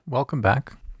Welcome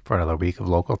back for another week of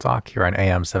local talk here on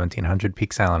AM 1700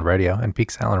 Peaks Island Radio and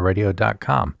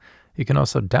peaksislandradio.com. You can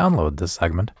also download this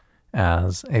segment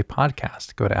as a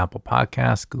podcast. Go to Apple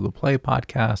Podcasts, Google Play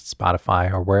Podcasts,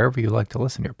 Spotify, or wherever you like to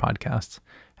listen to your podcasts,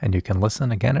 and you can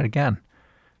listen again and again.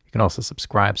 You can also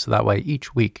subscribe so that way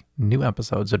each week new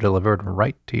episodes are delivered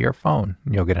right to your phone,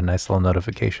 and you'll get a nice little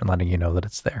notification letting you know that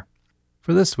it's there.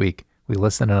 For this week, we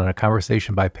listened in on a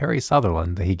conversation by Perry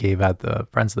Sutherland that he gave at the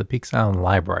Friends of the Peaks Island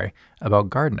Library about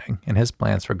gardening and his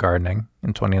plans for gardening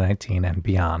in 2019 and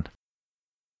beyond.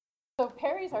 So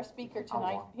Perry's our speaker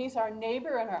tonight. He's our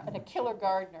neighbor and a killer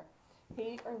gardener.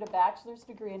 He earned a bachelor's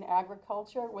degree in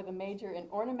agriculture with a major in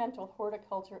ornamental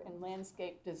horticulture and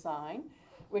landscape design,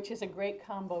 which is a great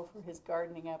combo for his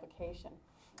gardening avocation.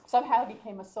 Somehow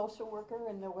became a social worker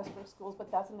in the Westbrook schools, but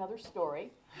that's another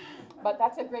story. But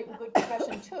that's a great and good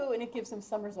profession too, and it gives him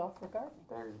summers off for gardening.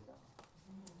 There you go.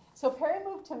 So Perry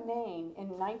moved to Maine in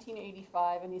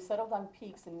 1985, and he settled on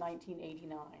Peaks in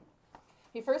 1989.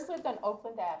 He first lived on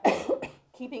Oakland Avenue,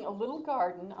 keeping a little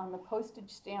garden on the postage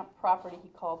stamp property he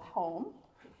called home.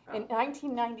 In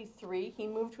 1993, he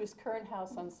moved to his current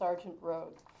house on Sargent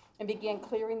Road and began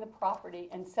clearing the property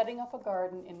and setting up a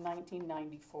garden in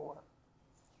 1994.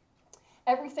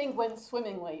 Everything went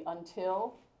swimmingly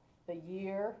until the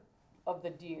year of the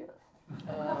deer.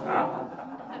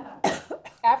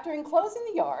 After enclosing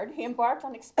the yard, he embarked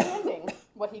on expanding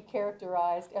what he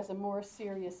characterized as a more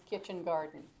serious kitchen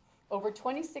garden. Over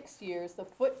 26 years, the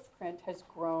footprint has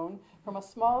grown from a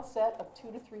small set of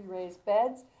 2 to 3 raised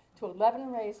beds to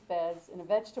 11 raised beds in a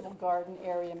vegetable garden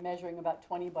area measuring about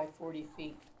 20 by 40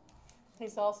 feet.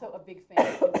 He's also a big fan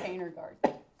of container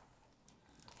gardening.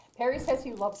 Perry says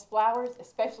he loves flowers,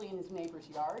 especially in his neighbors'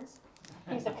 yards.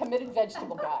 He's a committed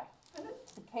vegetable guy.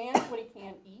 He cans what he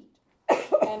can't eat,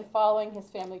 and following his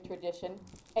family tradition,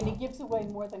 and he gives away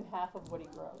more than half of what he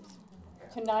grows.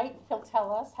 Tonight, he'll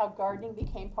tell us how gardening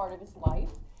became part of his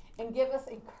life and give us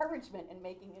encouragement in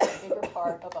making it a bigger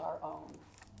part of our own.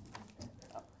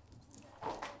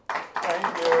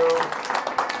 Thank you.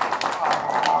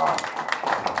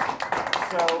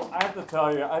 So I have to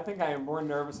tell you, I think I am more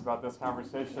nervous about this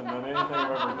conversation than anything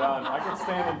I've ever done. I could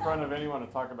stand in front of anyone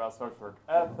and talk about social work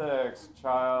ethics,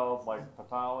 child,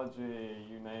 pathology,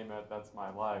 you name it, that's my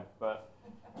life. But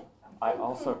I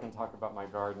also can talk about my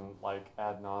garden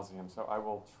ad nauseum, so I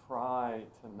will try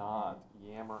to not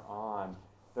yammer on.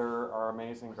 There are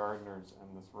amazing gardeners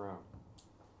in this room.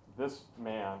 This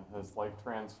man has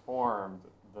transformed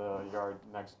the yard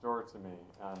next door to me,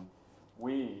 and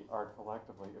we are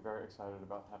collectively very excited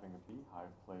about having a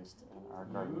beehive placed in our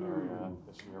garden area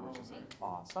this year, which is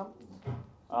awesome.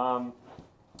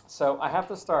 So I have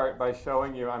to start by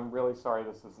showing you, I'm really sorry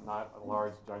this is not a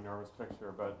large, ginormous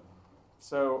picture, but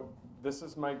so this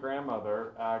is my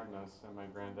grandmother, Agnes, and my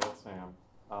granddad, Sam.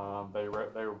 I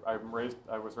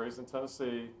was raised in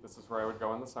Tennessee. This is where I would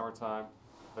go in the summertime.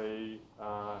 They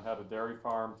had a dairy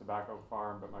farm, tobacco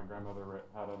farm, but my grandmother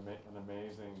had an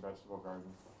amazing vegetable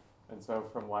garden. And so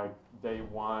from day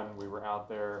one, we were out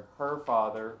there. Her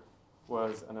father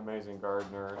was an amazing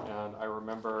gardener, and I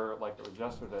remember it was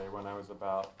yesterday when I was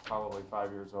about probably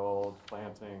 5 years old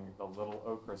planting the little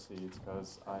okra seeds,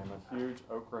 because I'm a huge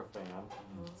okra fan.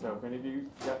 So if any of you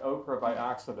get okra by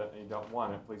accident and you don't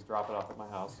want it, please drop it off at my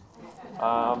house.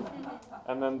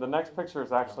 And then the next picture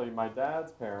is actually my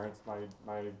dad's parents,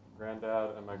 my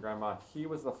granddad and my grandma. He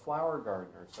was a flower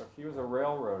gardener, so he was a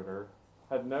railroader,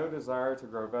 had no desire to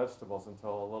grow vegetables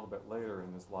until a little bit later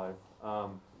in his life.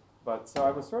 But so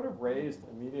I was sort of raised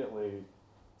immediately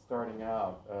starting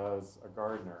out as a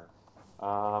gardener,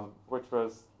 which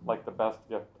was the best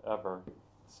gift ever.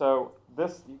 So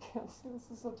this, you can't see, this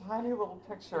is a tiny little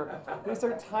picture. These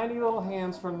are tiny little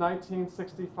hands from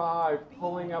 1965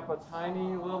 pulling up a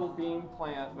tiny little bean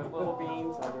plant with little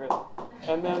beans under it.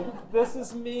 And then this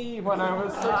is me when I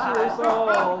was 6 years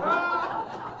old,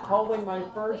 holding my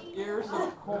first ears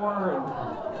of corn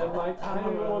in my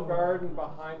tiny little garden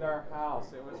behind our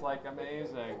house. It was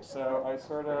amazing. So I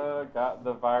sort of got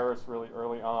the virus really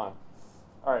early on.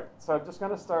 All right, so I'm just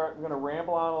going to start. I'm going to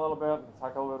ramble on a little bit and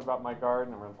talk a little bit about my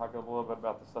garden. I'm going to talk a little bit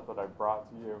about the stuff that I brought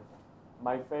to you.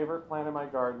 My favorite plant in my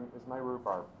garden is my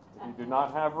rhubarb. If you do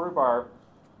not have rhubarb,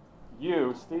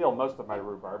 you steal most of my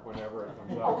rhubarb whenever it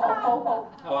comes up.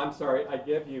 Oh, I'm sorry. I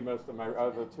give you most of my,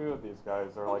 the two of these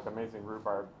guys are amazing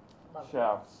rhubarb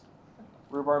chefs.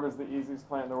 Rhubarb is the easiest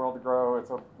plant in the world to grow. It's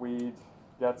a weed.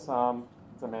 Get some.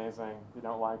 It's amazing. If you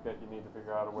don't like it, you need to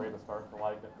figure out a way to start to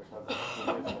like it, because it's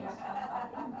delicious.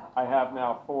 I have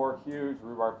now 4 huge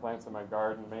rhubarb plants in my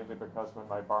garden, mainly because when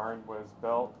my barn was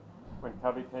built, when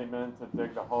Cubby came in to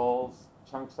dig the holes,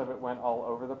 chunks of it went all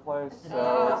over the place,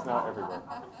 so it's now everywhere.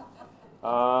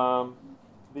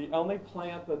 The only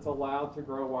plant that's allowed to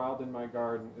grow wild in my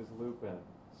garden is lupin.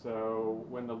 So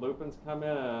when the lupins come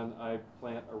in, I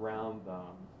plant around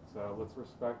them. So let's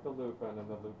respect the lupin and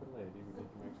the lupin lady. We need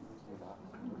to make sure we do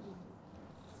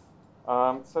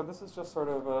that. So this is just sort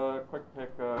of a quick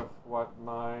pic of what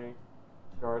my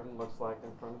garden looks like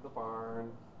in front of the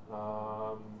barn.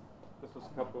 This was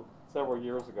several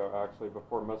years ago, actually,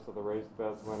 before most of the raised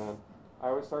beds went in. I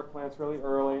always start plants really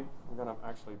early. I'm going to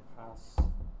actually pass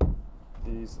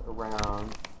these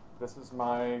around. This is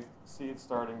my seed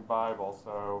starting Bible,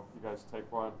 so you guys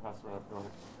take one, pass it around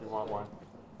if you want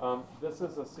one. This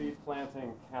is a seed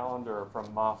planting calendar from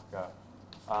Mafka.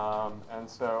 And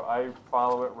so I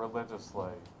follow it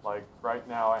religiously. Like right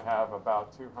now I have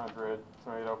about 200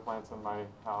 tomato plants in my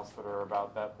house that are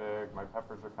about that big. My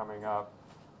peppers are coming up,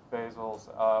 basil's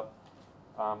up.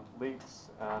 Leeks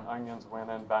and onions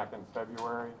went in back in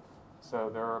February.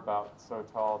 So they're about so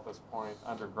tall at this point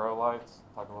under grow lights.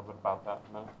 Talk a little bit about that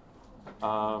in a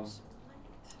minute.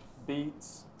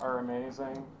 Beets are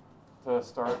amazing to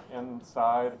start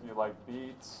inside if you like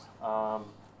beets.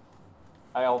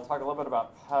 I'll talk a little bit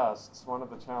about pests. One of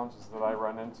the challenges that I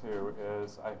run into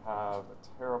is I have a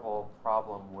terrible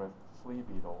problem with flea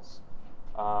beetles,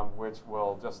 which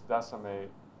will just decimate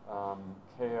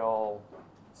kale,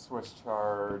 Swiss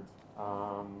chard,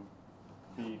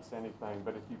 beets, anything.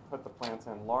 But if you put the plants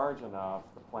in large enough,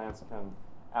 the plants can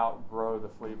outgrow the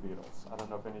flea beetles. I don't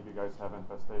know if any of you guys have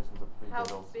infestations of flea beetles.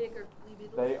 How big are flea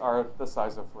beetles? They are the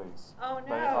size of fleas. Oh no.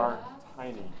 They are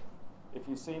tiny. If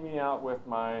you see me out with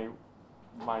my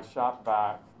shop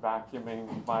vac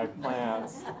vacuuming my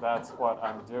plants, that's what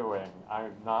I'm doing.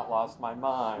 I've not lost my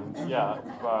mind yet,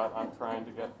 but I'm trying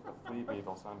to get the flea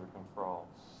beetles under control.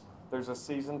 There's a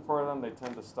season for them. They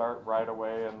tend to start right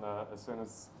away as soon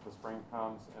as the spring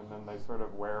comes, and then they sort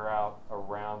of wear out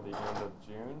around the end of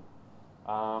June.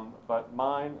 But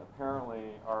mine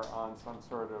apparently are on some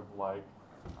sort of like,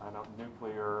 I don't know,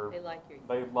 nuclear. They like your.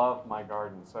 They love my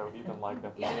garden, so even like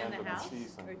at the Even end in of the the house,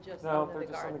 season. or just No, under they're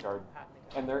the just in the garden. Out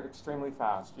in the And they're extremely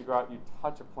fast. You go out, you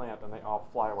touch a plant, and they all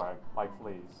fly away like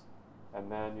fleas.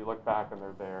 And then you look back, and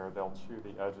they're there. They'll chew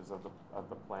the edges of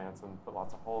the plants and put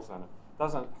lots of holes in it.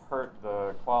 Doesn't hurt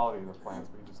the quality of the plants,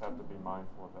 but you just have to be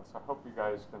mindful of that. So I hope you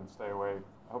guys can stay away.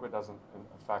 I hope it doesn't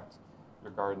affect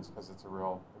your gardens because it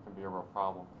can be a real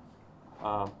problem.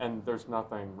 And there's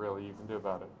nothing really you can do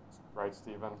about it, right,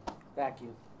 Stephen?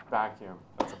 Vacuum. Vacuum.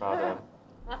 That's about it.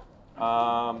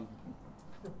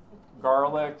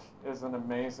 Garlic is an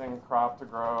amazing crop to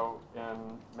grow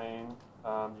in Maine.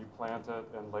 You plant it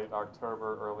in late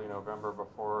October, early November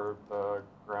before the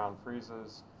ground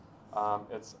freezes.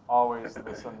 It's always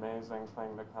this amazing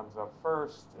thing that comes up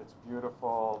first. It's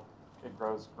beautiful. It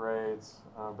grows great.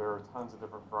 There are tons of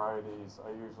different varieties. I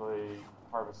usually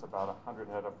harvest about 100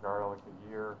 head of garlic a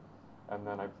year, and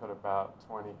then I put about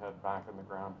 20 head back in the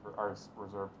ground or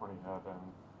reserve 20 head and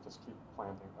just keep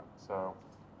planting them. So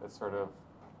it's sort of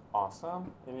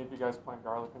awesome. Any of you guys plant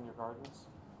garlic in your gardens?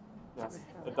 Yes,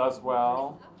 it does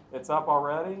well. It's up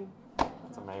already.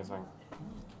 That's amazing.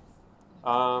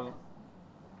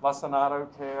 Lacinato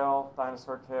kale,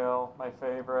 dinosaur kale, my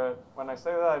favorite. When I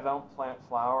say that I don't plant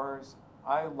flowers,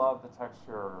 I love the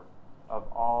texture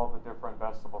of all the different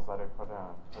vegetables that I put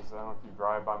in. Because I don't know if you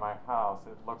drive by my house,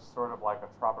 it looks sort of like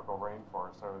a tropical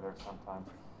rainforest over there sometimes.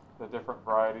 The different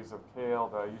varieties of kale,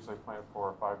 that I usually plant 4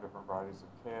 or 5 different varieties of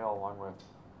kale, along with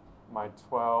my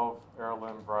 12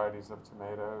 heirloom varieties of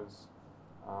tomatoes.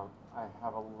 I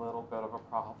have a little bit of a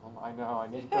problem. I know I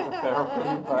need to go to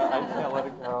therapy, but I can't let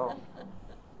it go.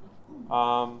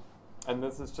 And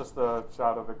this is just a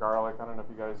shot of the garlic. I don't know if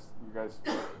you guys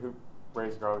who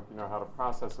raise garlic, you know how to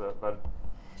process it, but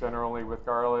generally with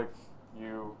garlic,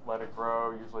 you let it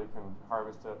grow. Usually you can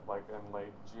harvest it like in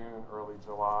late June, early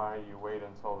July. You wait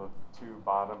until the 2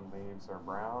 bottom leaves are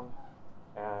brown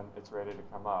and it's ready to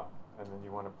come up. And then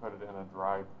you want to put it in a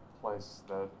dry place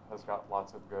that has got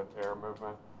lots of good air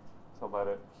movement to let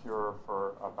it cure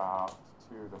for about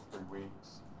 2 to 3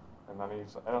 weeks. And then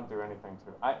I don't do anything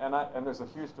to it. And there's a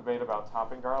huge debate about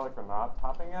topping garlic or not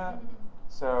topping it.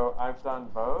 So I've done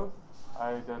both.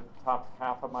 I did top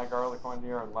half of my garlic one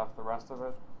year and left the rest of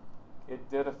it. It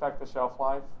did affect the shelf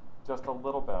life just a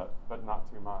little bit, but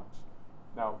not too much.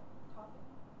 Now,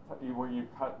 where you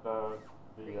cut the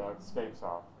scapes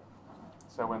off.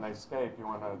 So when they scape, you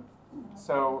want to.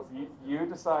 So you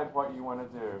decide what you want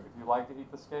to do. If you like to eat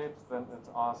the scapes, then it's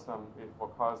awesome. It will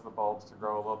cause the bulbs to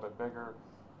grow a little bit bigger,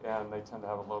 and they tend to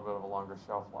have a little bit of a longer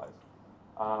shelf life.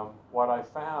 What I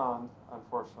found,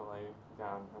 unfortunately,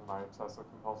 again, in my obsessive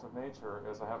compulsive nature,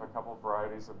 is I have a couple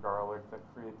varieties of garlic that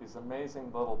create these amazing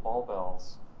little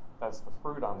bulbils. That's the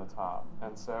fruit on the top.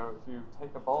 And so if you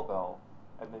take a bulbil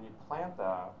and then you plant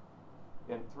that,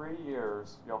 in 3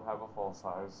 years, you'll have a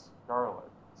full-size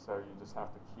garlic. So you just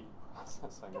have to keep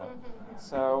processing it.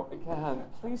 So again,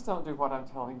 please don't do what I'm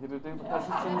telling you to do because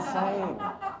it's insane.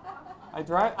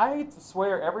 I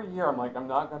swear every year I'm like, I'm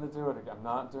not going to do it again. I'm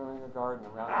not doing a garden.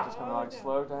 I'm just going to like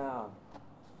slow down.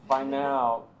 By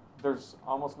now, there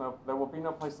will be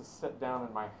no place to sit down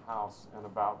in my house in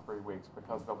about 3 weeks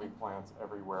because there'll be plants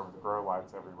everywhere with grow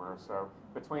lights everywhere. So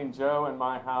between Joe and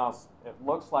my house, it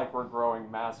looks like we're growing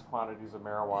mass quantities of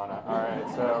marijuana. All right,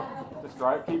 so just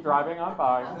keep driving on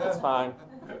by. It's fine.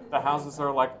 The houses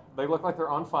are like, they look like they're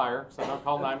on fire, so don't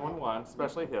call 911,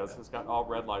 especially his. It's got all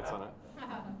red lights on it.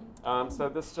 So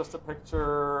this is just a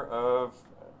picture of,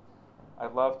 I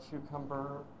love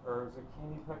cucumber or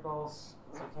zucchini pickles.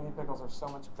 Zucchini pickles are so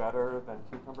much better than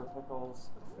cucumber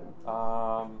pickles.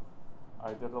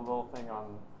 I did a little thing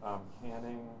on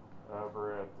canning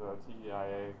over at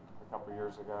TEIA a couple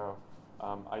years ago.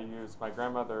 My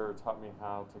grandmother taught me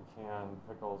how to can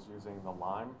pickles using the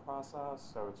lime process.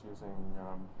 So it's using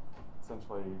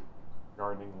essentially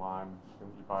gardening lime. You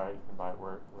can buy it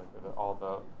where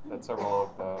at several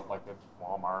of the, like at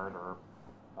Walmart or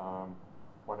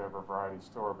whatever variety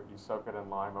store. But you soak it in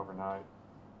lime overnight,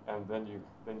 and then you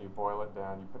boil it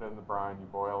down. You put it in the brine. You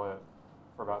boil it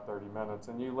for about 30 minutes,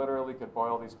 and you literally could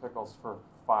boil these pickles for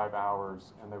 5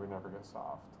 hours, and they would never get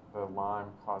soft. The lime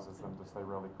causes them to stay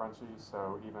really crunchy.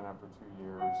 So even after 2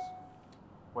 years,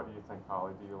 what do you think,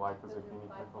 Holly? Do you like the zucchini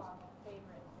pickles?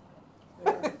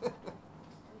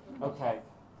 Okay.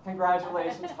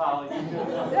 Congratulations, Holly. You did it.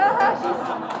 Good answer.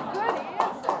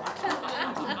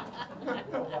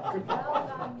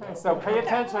 Okay, so pay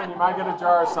attention. You might get a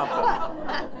jar of something.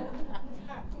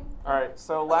 All right.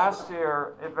 So last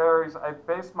year, it varies. I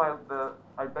based my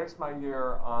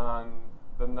year on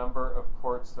the number of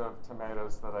quarts of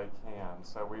tomatoes that I can.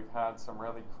 So we've had some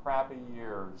really crappy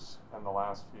years in the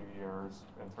last few years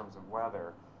in terms of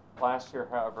weather. Last year,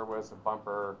 however, was a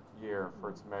bumper year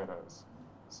for tomatoes.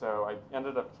 So I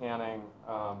ended up canning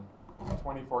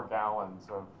 24 gallons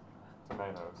of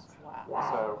tomatoes.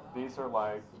 Wow. So these are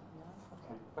like,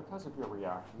 okay, because of your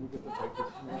reaction, you get to take this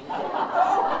tomato.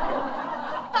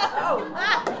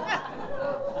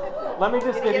 Let me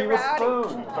just give you a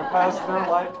spoon because they're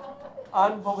like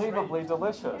unbelievably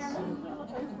delicious.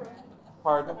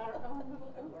 Pardon?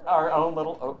 Our own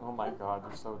little, oh my God,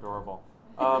 you're so adorable.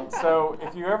 So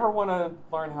if you ever want to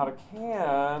learn how to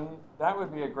can, that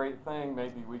would be a great thing.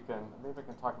 Maybe I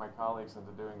can talk my colleagues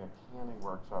into doing a canning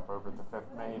workshop over at the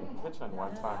Fifth Main Kitchen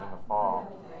one time in the fall.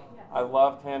 I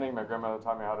love canning. My grandmother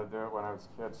taught me how to do it when I was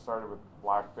a kid. Started with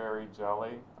blackberry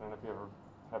jelly. I don't know if you ever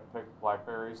have picked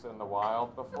blackberries in the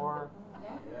wild before.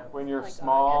 When you're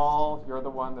small, you're the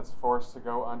one that's forced to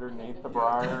go underneath the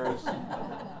briars,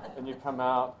 and you come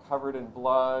out covered in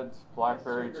blood,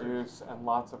 blackberry juice, and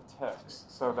lots of ticks.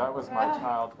 So that was my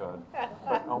childhood.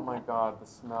 But oh my God, the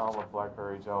smell of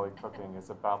blackberry jelly cooking is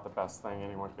about the best thing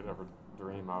anyone could ever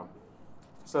dream of.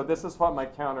 So this is what my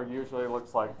counter usually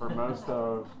looks like for most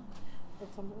of,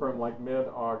 from like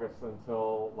mid-August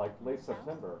until like late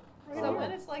September. So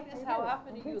when it's like this, how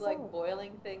often are you like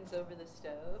boiling things over the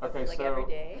stove? Okay, like so every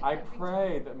day? I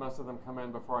pray that most of them come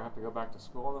in before I have to go back to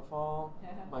school in the fall.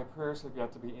 My prayers have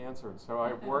yet to be answered. So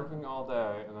I'm working all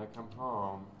day and I come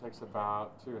home. It takes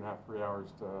about 2.5, 3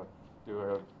 hours to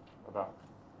do about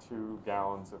 2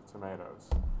 gallons of tomatoes.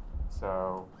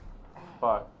 So,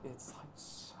 but it's like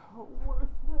so worth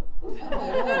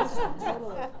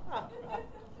it.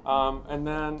 And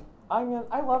then onion,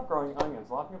 I love growing onions.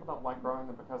 A lot of people don't like growing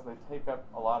them because they take up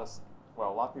a lot of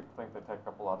people think they take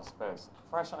up a lot of space.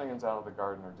 Fresh onions out of the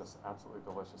garden are just absolutely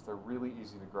delicious. They're really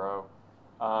easy to grow.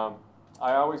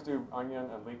 I always do onion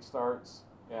and leek starts,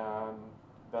 and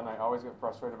then I always get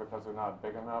frustrated because they're not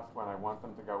big enough when I want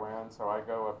them to go in. So I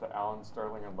go up to Allen,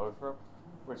 Sterling, and Lothrop,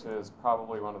 which is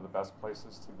probably one of the best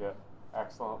places to get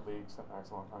excellent leeks and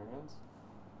excellent onions.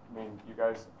 I mean, you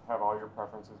guys have all your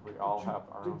preferences. We all have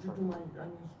our own preferences. Did you do my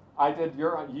onions? I did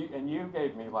you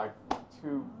gave me like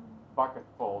 2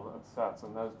 bucketfuls of sets,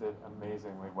 and those did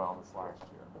amazingly well this last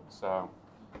year. So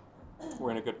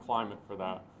we're in a good climate for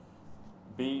that.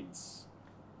 Beets,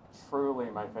 truly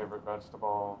my favorite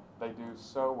vegetable. They do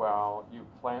so well. You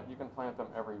can plant them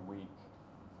every week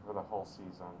for the whole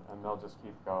season, and they'll just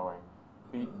keep going.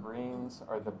 Beet greens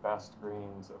are the best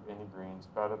greens of any greens,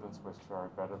 better than Swiss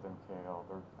chard, better than kale.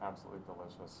 They're absolutely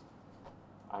delicious.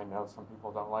 I know some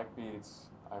people don't like beets.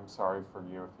 I'm sorry for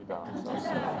you if you don't. So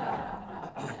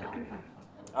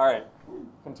All right,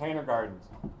 container gardens.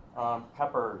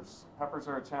 Peppers. Peppers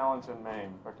are a challenge in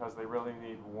Maine because they really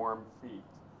need warm feet.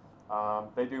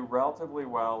 They do relatively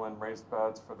well in raised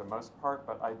beds for the most part,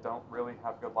 but I don't really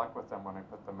have good luck with them when I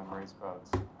put them in raised beds.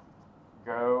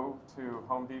 Go to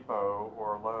Home Depot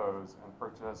or Lowe's and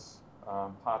purchase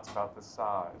pots about this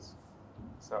size.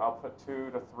 So I'll put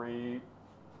 2 to 3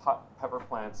 pepper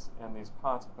plants in these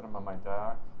pots and put them on my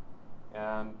deck.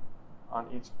 And on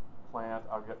each plant,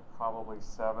 I'll get probably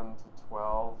 7 to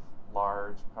 12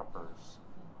 large peppers.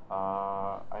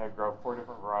 I grow 4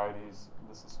 different varieties.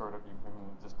 This is sort of,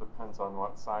 just depends on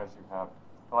what size you have.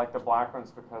 I like the black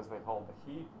ones because they hold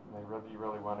the heat, and you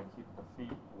really want to keep the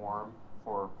feet warm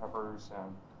for peppers.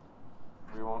 And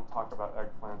we won't talk about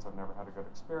eggplants. I've never had a good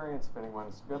experience. If anyone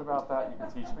is good about that, you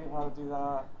can teach me how to do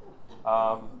that.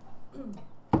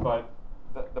 But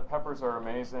the peppers are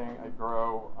amazing. I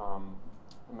grow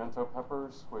pimento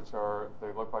peppers,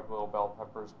 they look like little bell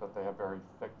peppers, but they have very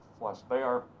thick flesh. They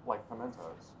are like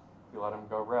pimentos. If you let them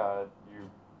go red, you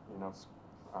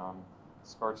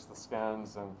scorch the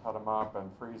skins and cut them up and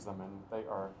freeze them, and they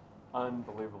are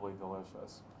unbelievably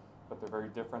delicious. But they're very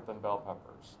different than bell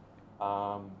peppers.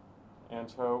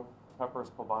 Ancho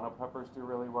peppers, poblano peppers do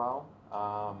really well.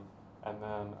 And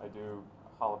then I do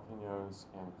jalapenos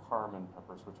and Carmen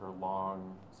peppers, which are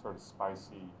long, sort of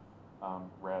spicy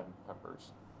red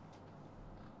peppers.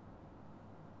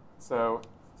 So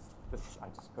I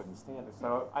just couldn't stand it.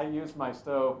 So I use my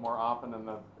stove more often in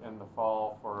the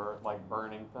fall for like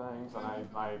burning things,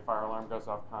 and my fire alarm goes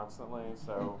off constantly.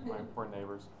 So my poor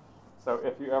neighbors. So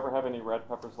if you ever have any red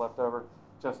peppers left over,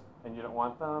 and you don't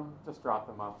want them, just drop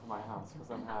them off to my house because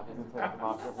I'm happy to take them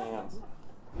off your hands.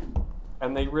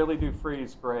 And they really do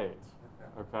freeze great.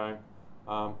 Okay.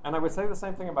 And I would say the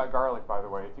same thing about garlic, by the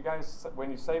way. If you guys,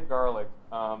 when you save garlic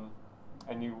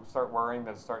and you start worrying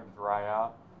that it's starting to dry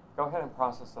out, go ahead and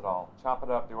process it all. Chop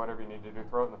it up, do whatever you need to do,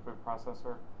 throw it in the food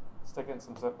processor, stick it in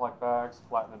some Ziploc bags,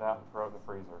 flatten it out, and throw it in the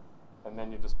freezer. And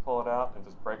then you just pull it out and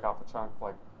just break off a chunk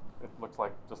like it looks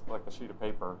like just like a sheet of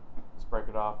paper. Just break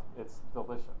it off. It's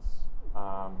delicious.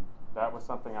 That was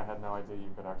something I had no idea you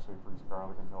could actually freeze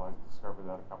garlic until I discovered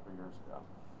that a couple of years ago.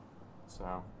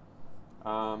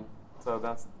 So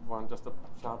that's one, just a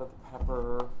shot of the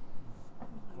pepper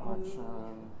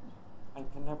collection. I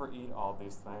can never eat all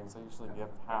these things. I usually give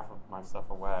half of my stuff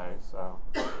away. So,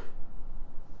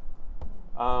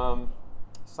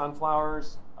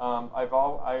 sunflowers.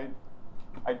 I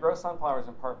grow sunflowers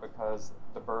in part because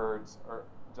the birds are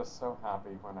just so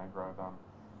happy when I grow them.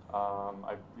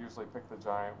 I usually pick the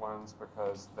giant ones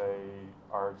because they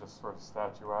are just sort of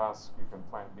statuesque. You can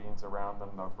plant beans around them;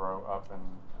 they'll grow up and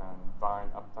vine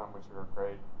up them, which are a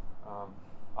great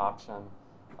option.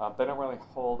 They don't really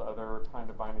hold other kind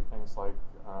of viney things like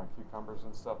cucumbers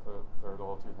and stuff. They're a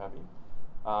little too heavy.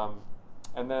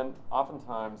 And then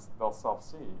oftentimes they'll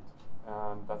self-seed,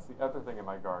 and that's the other thing in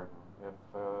my garden. If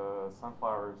the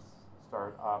sunflowers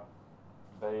start up,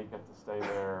 they get to stay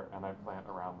there, and I plant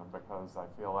around them because I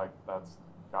feel like that's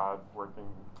God working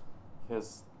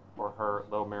his or her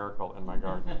little miracle in my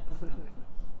garden.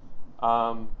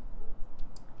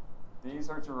 These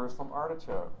are Jerusalem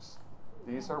artichokes.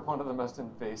 These are one of the most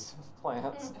invasive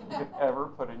plants you could ever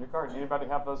put in your garden. Anybody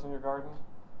have those in your garden?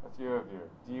 A few of you.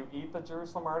 Do you eat the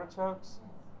Jerusalem artichokes?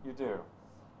 You do.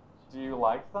 Do you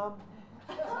like them?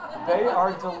 They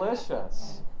are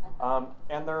delicious.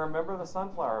 And they're a member of the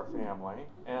sunflower family,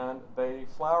 and they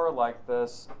flower like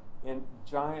this in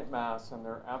giant mass, and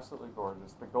they're absolutely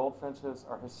gorgeous. The goldfinches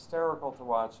are hysterical to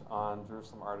watch on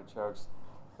Jerusalem artichokes.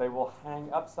 They will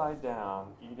hang upside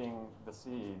down eating the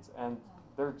seeds, and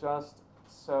they're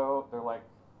like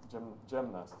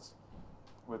gymnasts.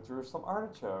 With Jerusalem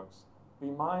artichokes, be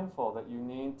mindful that you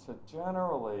need to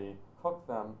generally cook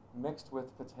them mixed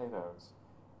with potatoes.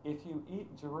 If you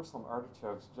eat Jerusalem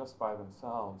artichokes just by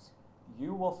themselves,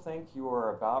 you will think you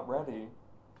are about ready,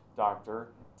 doctor,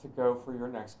 to go for your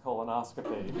next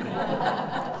colonoscopy.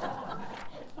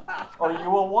 Or you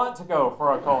will want to go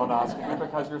for a colonoscopy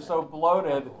because you're so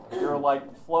bloated, you're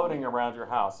like floating around your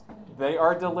house. They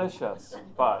are delicious,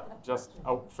 but just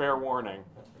a fair warning.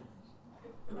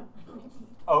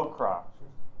 Okra.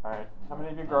 All right, how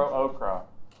many of you grow okra?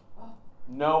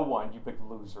 No one, you big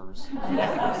losers. So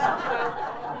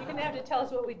you're going to have to tell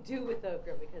us what we do with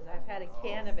okra, because I've had a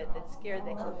can of it that scared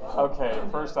the heck. Okay,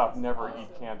 first off, never eat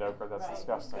canned okra. That's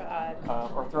disgusting.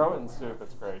 God. Or throw it in soup.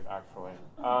 It's great, actually.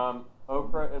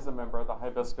 Okra is a member of the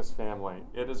hibiscus family.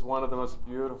 It is one of the most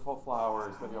beautiful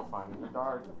flowers that you'll find in your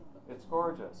garden. It's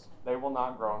gorgeous. They will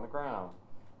not grow on the ground.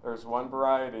 There's one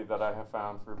variety that I have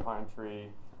found through Pine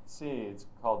Tree seeds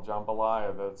called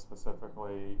jambalaya that's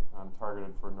specifically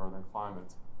targeted for northern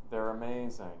climates. They're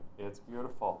amazing. It's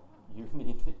beautiful. You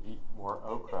need to eat more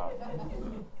okra.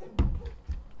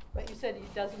 But you said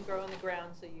it doesn't grow in the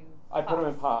ground, so you. I put them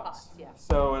in pots. Yeah.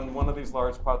 So in one of these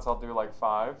large pots, I'll do like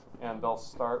 5, and they'll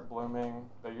start blooming.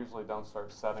 They usually don't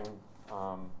start setting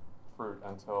fruit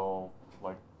until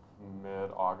like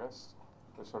mid-August.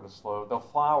 They're sort of slow. They'll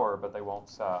flower, but they won't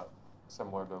set,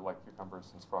 similar to like cucumbers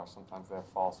and squash. Sometimes they have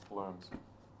false blooms.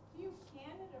 Do you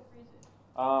can it or freeze it?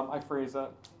 I freeze it.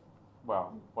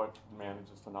 Well, what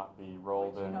manages to not be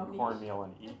rolled But you in don't cornmeal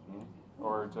and eaten,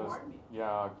 or just Cornmeal.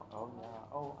 yeah. Oh yeah.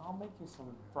 Oh, I'll make you some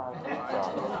fried pizza.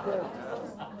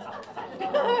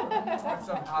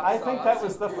 I think that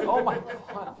was the. Oh my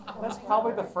God. That's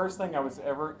probably the first thing I was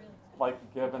ever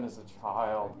like given as a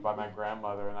child by my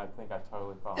grandmother, and I think I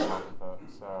totally fell in love with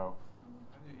it. So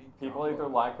people either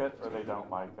like it or they don't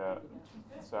like it.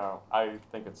 So I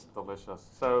think it's delicious.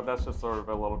 So that's just sort of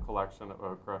a little collection of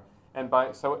okra. And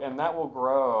that will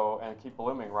grow and keep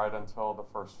blooming right until the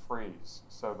first freeze.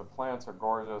 So the plants are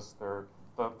gorgeous.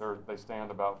 They stand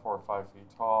about 4 or 5 feet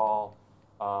tall.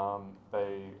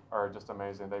 They are just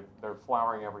amazing. They're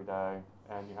flowering every day,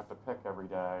 and you have to pick every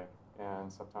day in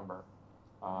September.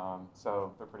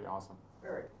 So they're pretty awesome.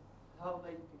 Barry, how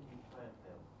late can you plant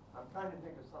them? I'm trying to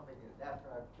think of something that after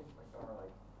I pick my garlic,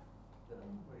 that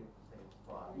I'm putting it in the same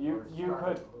spot.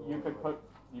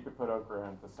 You could put okra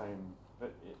in the same.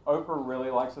 Okra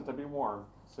really likes it to be warm,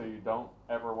 so you don't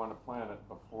ever want to plant it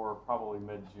before probably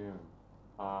mid-June,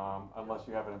 unless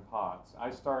you have it in pots. I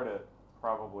start it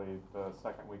probably the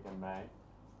second week in May,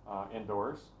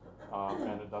 indoors,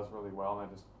 and it does really well, and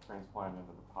I just transplant it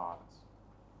into the pots.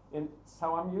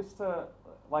 So I'm used to,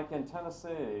 like in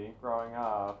Tennessee, growing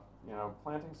up,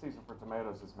 planting season for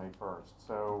tomatoes is May 1st,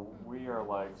 so we are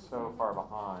like so far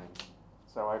behind.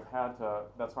 So I've had to,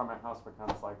 that's why my house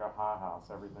becomes like a hothouse.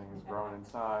 Everything is grown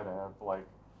inside.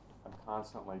 I'm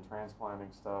constantly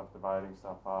transplanting stuff, dividing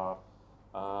stuff up.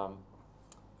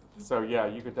 So yeah,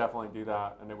 you could definitely do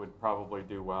that, and it would probably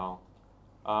do well.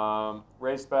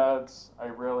 Raised beds, I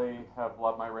really have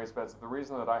loved my raised beds. The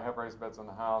reason that I have raised beds in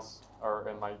the house or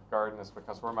in my garden is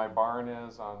because where my barn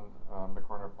is on the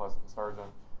corner of Pleasant and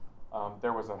Sargent,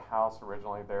 there was a house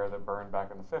originally there that burned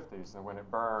back in the 50s, and when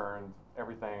it burned,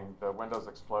 the windows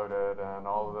exploded and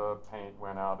all the paint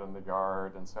went out in the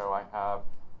yard, and so I have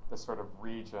this sort of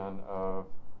region of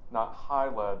not high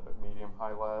lead, but medium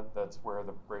high lead, that's where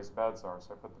the raised beds are.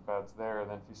 So I put the beds there, and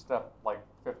then if you step like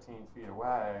 15 feet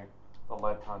away, the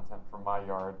lead content from my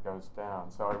yard goes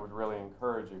down. So I would really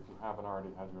encourage you, if you haven't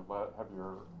already had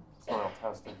your soil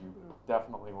tested, you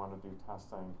definitely want to do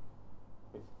testing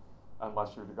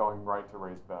unless you're going right to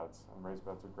raised beds, and raised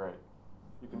beds are great.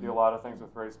 You can do a lot of things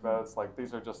with raised beds, like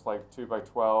these are just like 2 by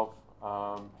 12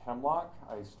 hemlock.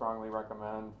 I strongly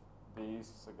recommend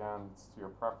these. Again, it's to your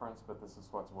preference, but this is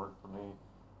what's worked for me.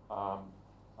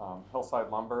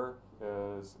 Hillside Lumber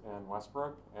is in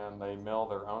Westbrook, and they mill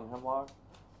their own hemlock.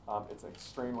 It's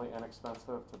extremely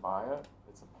inexpensive to buy it.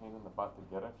 It's a pain in the butt to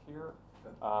get it here,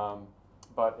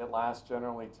 but it lasts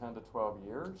generally 10 to 12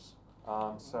 years.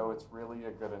 So it's really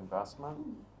a good investment.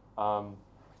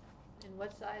 And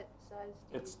what size?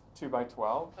 It's 2 by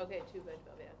 12. Okay, 2 by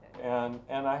 12. Yeah.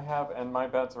 Okay. And my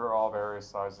beds are all various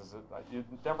sizes. You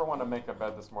never want to make a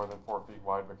bed that's more than 4 feet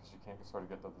wide because you can't sort of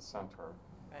get to the center.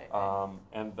 Right.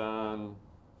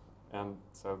 And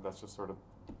so that's just sort of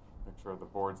a picture of the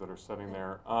boards that are sitting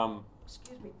there.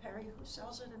 Excuse me, Perry, who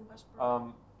sells it in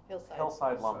Westbrook?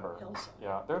 Hillside. Lumber. Hillside.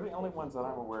 Yeah, they're the only ones that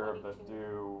I'm aware of that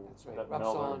do That's right. that Rough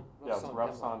mill sawn- their, rough yes, sawn rough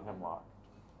hemlock. sawn hemlock.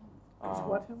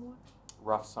 What hemlock?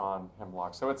 Rough sawn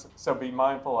hemlock. So be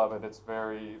mindful of it. It's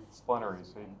very splintery,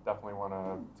 so you definitely want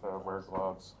to wear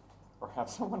gloves or have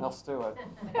someone else do it.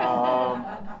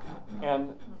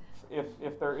 And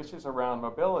if there are issues around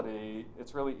mobility,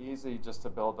 it's really easy just to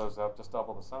build those up, just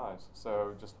double the size.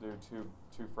 So just do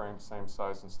two frames same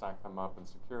size and stack them up and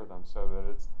secure them so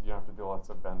that you don't have to do lots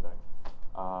of bending.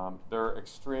 They're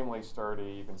extremely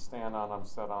sturdy. You can stand on them,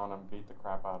 sit on them, beat the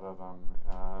crap out of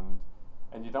them,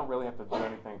 and you don't really have to do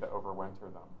anything to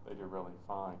overwinter them. They do really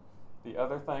fine. The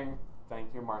other thing,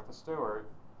 thank you, Martha Stewart,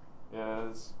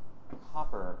 is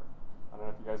copper. I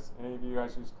don't know if any of you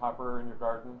guys use copper in your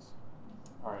gardens?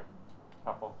 All right,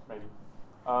 couple maybe.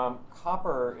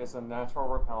 Copper is a natural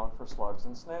repellent for slugs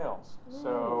and snails.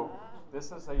 So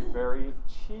this is a very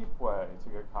cheap way to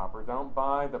get copper. Don't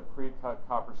buy the pre-cut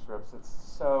copper strips. It's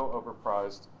so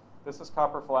overpriced. This is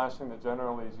copper flashing that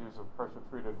generally is used with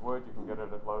pressure-treated wood. You can get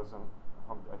it at Lowe's and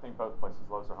I think both places,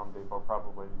 Lowe's or Home Depot,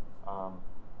 probably. I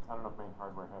don't know if Main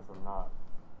Hardware has it or not.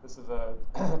 This is a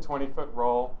 20-foot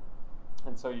roll.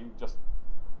 And so you just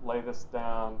lay this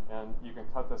down, and you can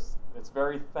cut this. It's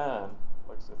very thin.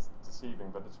 It's deceiving,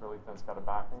 but it's really thin. It's got a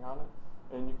backing on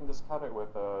it, and you can just cut it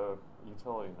with a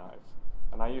utility knife.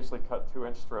 And I usually cut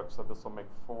 2-inch strips, so this will make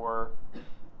 4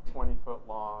 20-foot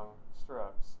long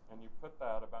strips, and you put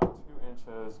that about 2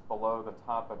 inches below the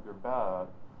top of your bed.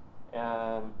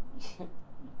 And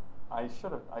I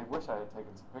wish I had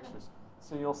taken some pictures.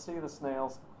 So you'll see the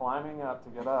snails climbing up to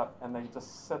get up, and they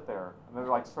just sit there, and they're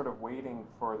like sort of waiting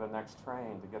for the next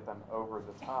train to get them over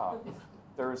the top.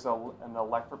 There's an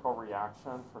electrical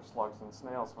reaction for slugs and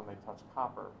snails when they touch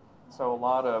copper. So a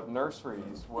lot of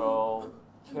nurseries will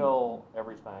kill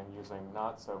everything using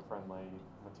not so friendly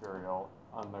material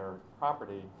on their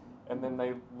property, and then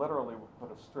they literally will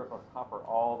put a strip of copper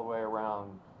all the way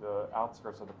around the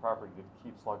outskirts of the property to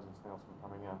keep slugs and snails from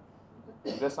coming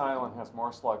in. This island has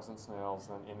more slugs and snails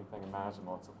than anything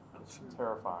imaginable. It's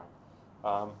terrifying.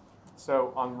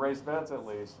 So on raised beds, at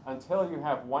least, until you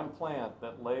have one plant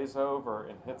that lays over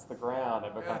and hits the ground,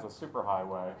 it becomes a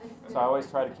superhighway. So I always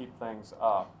try to keep things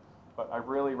up. But I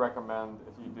really recommend,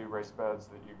 if you do raised beds,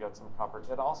 that you get some copper.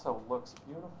 It also looks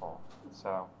beautiful.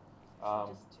 So,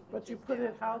 But you put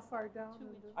it how far down?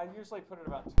 I usually put it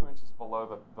about 2 inches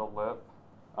below the lip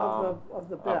Of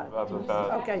the bed? of the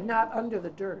bed. Okay, not under the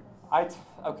dirt.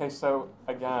 Okay, so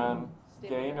again,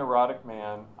 gay neurotic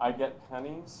man, I get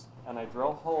pennies and I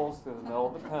drill holes through the middle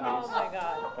of the pennies. Oh my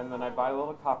God. And then I buy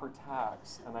little copper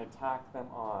tacks and I tack them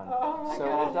on. Oh my So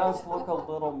God. it does look a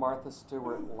little Martha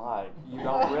Stewart-like. You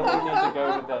don't really need to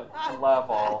go to that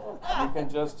level. You can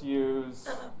just use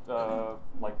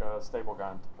like a staple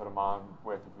gun to put them on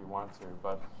with if you want to.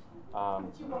 But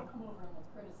you won't come over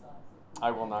and criticize it. I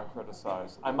will not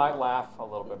criticize. I might laugh a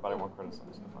little bit, but I won't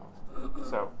criticize it.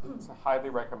 So it's highly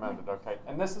recommended. Okay,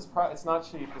 and this is it's not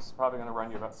cheap. This is probably going to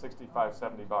run you about $65,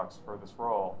 $70 for this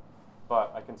roll,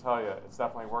 but I can tell you it's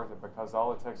definitely worth it because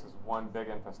all it takes is one big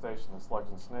infestation of slugs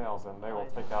and snails, and they will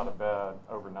take out a bed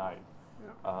overnight.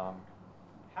 How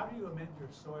do you amend your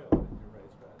soil in your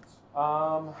raised beds?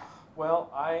 Well,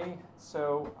 I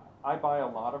buy a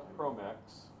lot of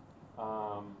ProMix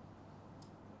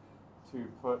to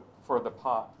put for the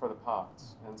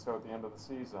pots, and so at the end of the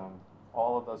season,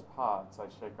 all of those pots, I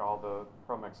shake all the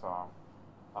ProMix off,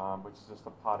 which is just a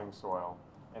potting soil,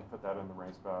 and put that in the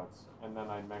raised beds, and then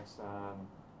I mix in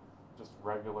just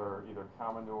regular either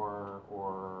cow manure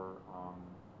or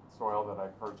soil that I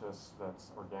purchase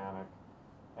that's organic,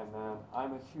 and then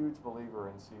I'm a huge believer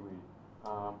in seaweed.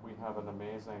 We have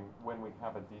when we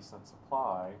have a decent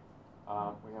supply,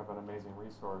 we have an amazing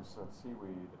resource of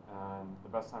seaweed, and the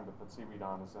best time to put seaweed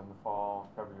on is in the fall.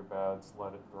 Cover your beds,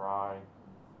 let it dry,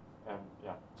 and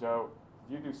yeah, Joe,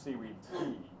 you do seaweed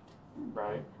tea,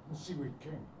 right? The Seaweed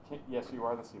King. Yes, you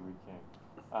are the seaweed king.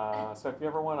 So if you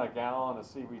ever want a gallon of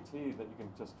seaweed tea that you can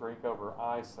just drink over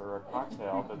ice or a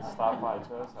cocktail, then stop by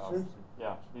Joe's house.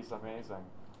 Yeah, he's amazing.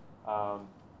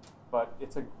 But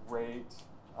it's a great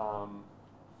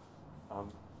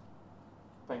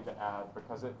thing to add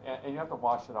because and you have to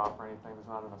wash it off or anything. There's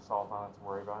not enough salt on it to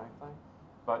worry about anything.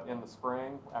 But in the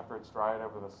spring, after it's dried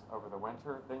over the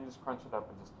winter, then you just crunch it up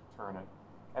and just turn it.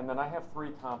 And then I have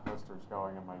 3 composters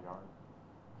going in my yard.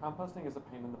 Composting is a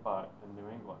pain in the butt in New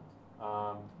England.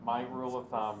 My rule of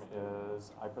thumb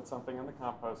is I put something in the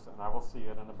compost and I will see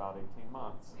it in about 18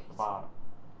 months at the bottom.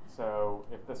 So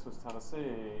if this was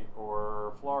Tennessee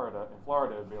or Florida, in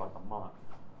Florida it would be like a month.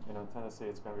 In Tennessee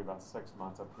it's going to be about 6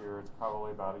 months. Up here it's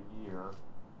probably about a year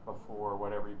before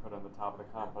whatever you put on the top of the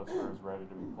composter is ready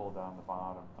to be pulled down the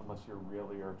bottom, unless you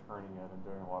really are turning it and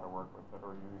doing a lot of work with it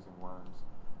or you're using worms.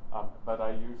 But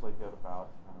I usually get about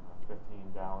 15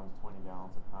 gallons, 20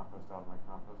 gallons of compost out of my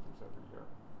composters every year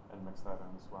and mix that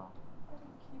in as well. How do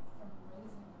you keep from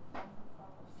raising a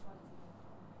crop of slugs in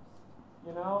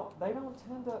your compost? They don't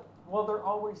tend to, well, they're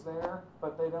always there,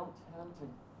 but they don't tend to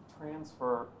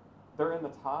transfer. They're in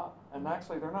the top, and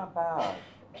actually they're not bad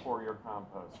for your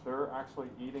compost. They're actually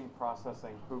eating,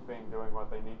 processing, pooping, doing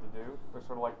what they need to do. They're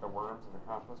sort of like the worms in the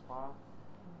compost pile.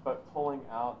 But pulling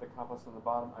out the compost on the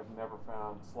bottom, I've never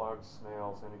found slugs,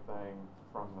 snails, anything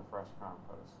from the fresh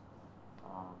compost.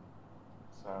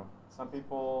 So some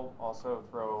people also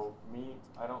throw meat.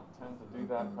 I don't tend to do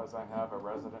that because I have a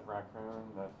resident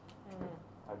raccoon that,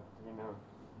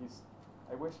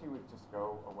 I wish he would just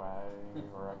go away,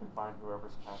 or I could find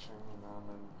whoever's catching them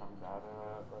and come at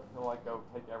it. But he'll go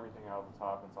take everything out of the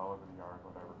top. It's all over the yard,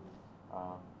 whatever.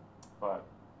 But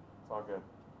it's all good.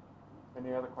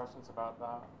 Any other questions about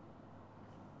that?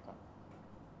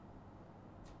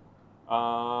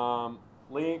 Okay.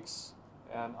 Leeks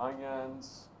and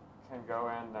onions can go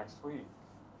in next week.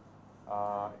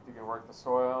 If you can work the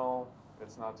soil,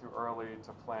 it's not too early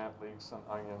to plant leeks and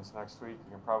onions next week.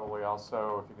 You can probably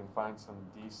also, if you can find some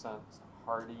decent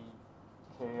hardy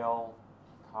kale,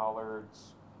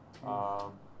 collards,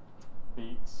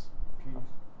 beets,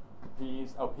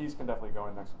 peas. Oh, peas can definitely go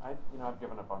in next. I've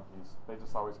given up on peas. They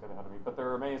just always get ahead of me. But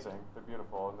they're amazing. They're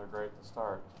beautiful and they're great to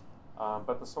start.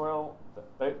 But the soil,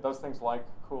 those things like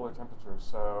cooler temperatures.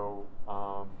 So,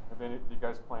 do you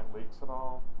guys plant leeks at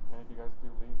all? Any of you guys do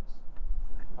leeks?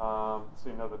 So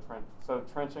you know the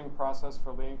trenching process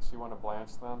for leeks. You want to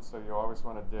blanch them. So you always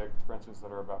want to dig trenches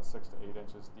that are about 6 to 8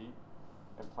 inches deep,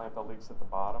 and plant the leeks at the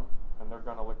bottom. And they're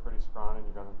going to look pretty scrawny, and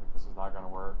you're going to think this is not going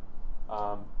to work.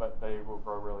 But they will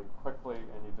grow really quickly,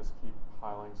 and you just keep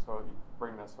piling soil. You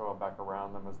bring that soil back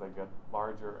around them as they get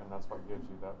larger, and that's what gives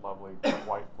you that lovely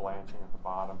white blanching at the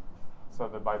bottom. So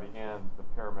that by the end, the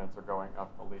pyramids are going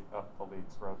up the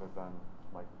leeks rather than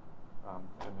like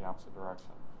in the opposite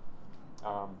direction.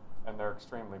 And they're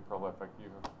extremely prolific.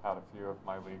 You've had a few of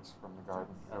my leeks from the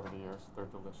garden over the years. They're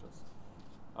delicious.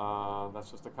 That's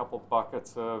just a couple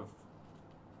buckets of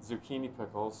zucchini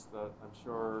pickles that I'm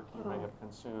sure you may have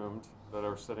consumed that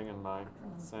are sitting in my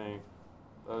sink.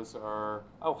 Those are,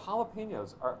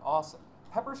 jalapenos are awesome.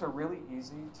 Peppers are really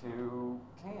easy to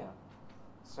can.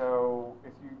 So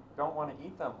if you don't want to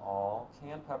eat them all,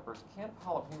 canned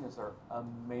jalapenos are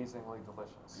amazingly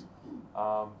delicious.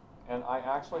 And I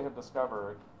actually have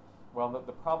discovered,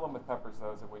 the problem with peppers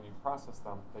though is that when you process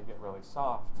them, they get really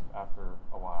soft after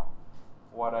a while.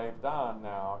 What I've done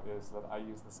now is that I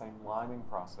use the same liming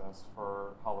process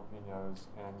for jalapenos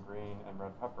and green and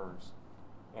red peppers,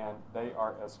 and they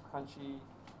are as crunchy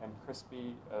and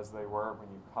crispy as they were when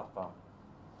you cut them,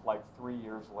 like 3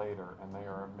 years later, and they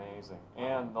are amazing.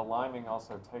 And the liming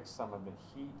also takes some of the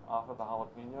heat off of the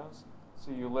jalapenos,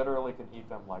 so you literally can eat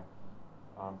them like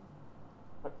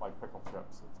pickle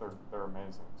chips. They're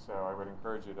amazing. So I would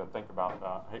encourage you to think about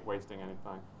that. I hate wasting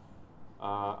anything.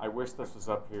 I wish this was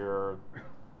up here.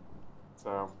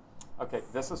 So, okay,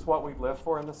 this is what we live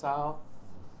for in the South.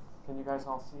 Can you guys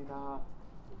all see that?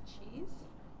 Cheese?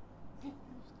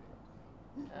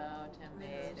 Oh,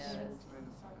 tomatoes.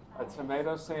 A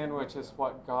tomato sandwich is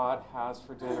what God has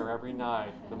for dinner every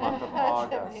night, the month of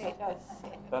August.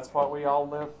 That's what we all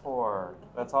live for.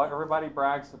 That's all everybody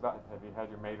brags about. Have you had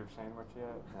your mater sandwich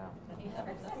yet? No.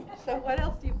 So what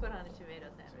else do you put on a tomato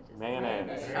sandwich?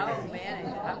 Mayonnaise. Oh,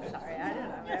 mayonnaise. I'm sorry. I don't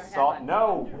know. I've never had Salt? one.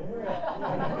 No.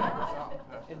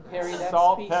 And Perry, that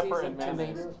Salt, species pepper, of and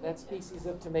mayonnaise. tomato, that species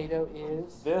of tomato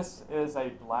is? This is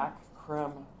a black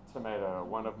creme tomato,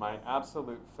 one of my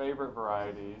absolute favorite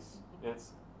varieties.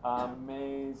 It's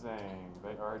amazing.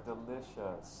 They are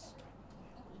delicious.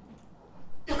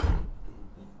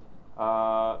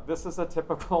 This is a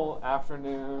typical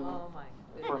afternoon Oh my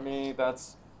goodness. for me.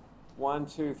 That's 1,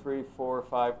 2, 3, 4,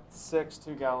 5, 6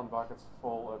 2-gallon buckets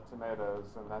full of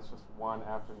tomatoes, and that's just one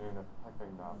afternoon of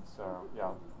picking them. So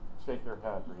yeah, shake your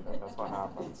head, Rita. That's what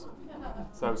happens.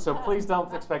 So please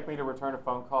don't expect me to return a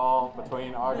phone call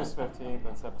between August 15th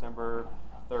and September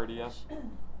 30th.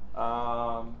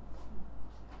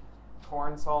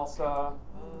 Corn salsa.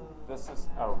 This is,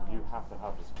 you have to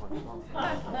have this corn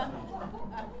salsa.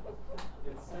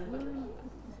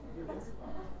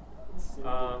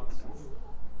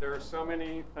 There are so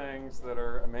many things that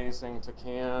are amazing to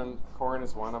can. Corn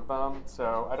is one of them.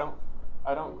 So I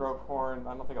don't grow corn.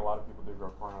 I don't think a lot of people do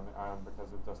grow corn on the island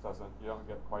because it just doesn't, you don't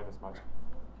get quite as much.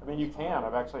 I mean, you can.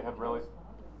 I've actually had really,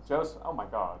 oh my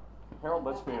God. Harold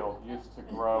Litchfield used to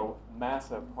grow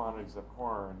massive quantities of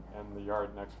corn in the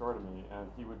yard next door to me, and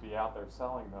he would be out there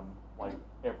selling them like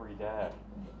every day.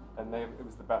 And it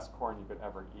was the best corn you could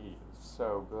ever eat. It was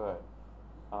so good.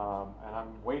 And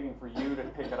I'm waiting for you to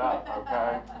pick it up,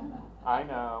 okay? I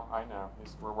know.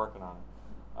 We're working on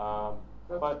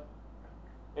it. But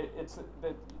it's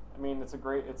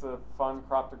a fun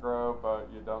crop to grow, but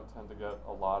you don't tend to get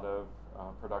a lot of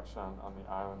production on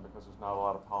the island because there's not a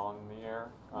lot of pollen in the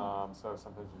air. So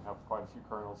sometimes you have quite a few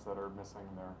kernels that are missing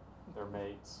their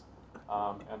mates.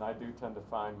 And I do tend to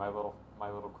find my little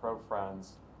crow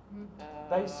friends,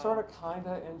 they sort of kind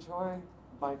of enjoy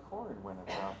my corn when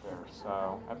it's out there.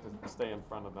 So I have to stay in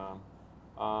front of them.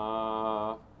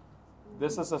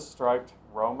 This is a striped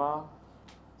Roma.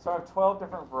 So I have 12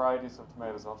 different varieties of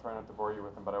tomatoes. I'll try not to bore you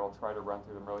with them, but I will try to run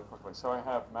through them really quickly. So I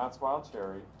have Matt's Wild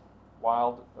Cherry,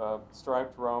 Wild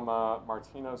Striped Roma,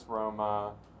 Martino's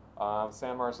Roma,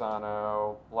 San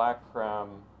Marzano, Black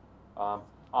Creme,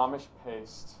 Amish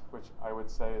Paste, which I would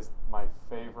say is my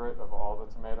favorite of all the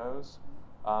tomatoes,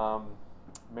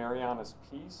 Mariana's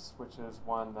Peace, which is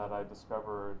one that I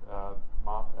discovered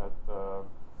at the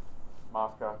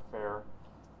Mafka Fair.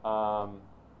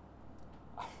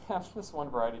 have this one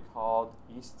variety called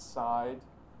East Side,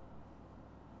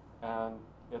 and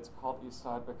it's called East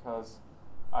Side because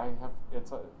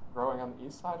it's growing on the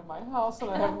east side of my house,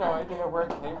 and I have no idea where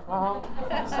it came from.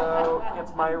 So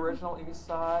it's my original East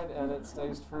Side, and it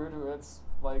stays true to its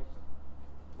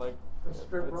its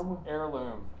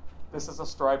heirloom. This is a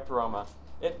striped Roma.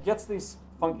 It gets these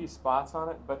funky spots on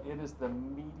it, but it is the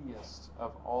meatiest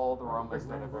of all the Romas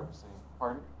that I've ever seen.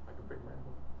 Pardon? Like a big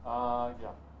rainbow.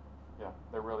 Yeah,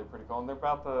 they're really pretty cool, and they're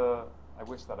about I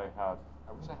wish I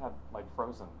had like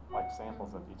frozen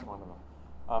samples of each one of them.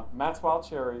 Matt's Wild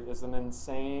Cherry is an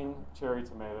insane cherry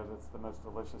tomato that's the most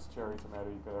delicious cherry tomato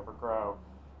you could ever grow.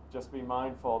 Just be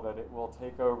mindful that it will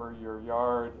take over your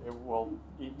yard, it will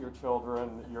eat your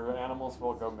children, your animals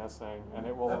will go missing, and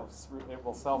it will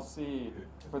self-seed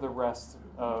for the rest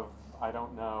of, I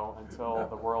don't know, until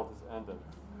the world has ended.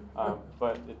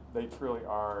 But they truly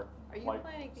are. Are you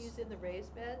planting these in the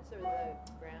raised beds or the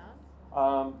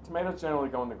ground? Tomatoes generally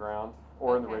go in the ground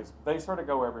or in the raised. They sort of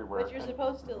go everywhere. But you're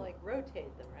supposed to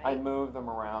rotate them, right? I move them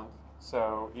around.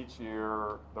 So each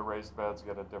year the raised beds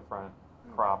get a different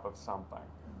crop of something.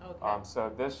 Okay.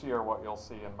 So this year what you'll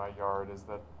see in my yard is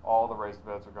that all the raised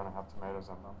beds are going to have tomatoes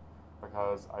in them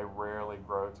because I rarely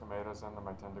grow tomatoes in them.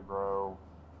 I tend to grow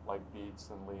like beets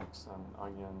and leeks and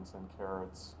onions and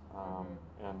carrots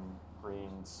and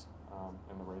greens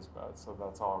in the raised beds. So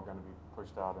that's all going to be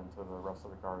pushed out into the rest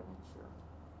of the garden this year.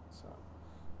 So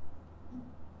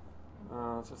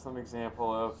it's just an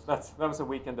example of that was a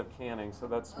weekend of canning. So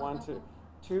that's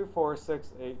 2, 4,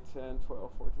 6, 8, 10,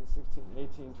 12, 14, 16,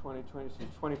 18, 20, 22,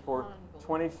 24,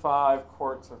 25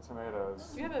 quarts of tomatoes.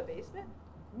 Do you have a basement?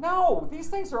 No, these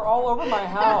things are all over my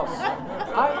house.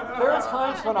 There are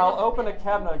times when I'll open a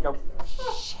cabinet and go,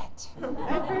 shit.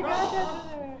 I forgot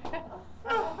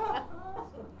that.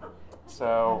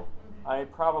 So I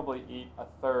probably eat a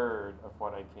third of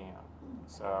what I can.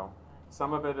 So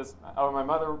some of it is,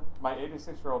 my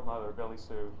 86-year-old mother, Billy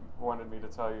Sue, wanted me to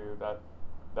tell you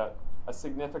that a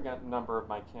significant number of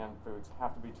my canned foods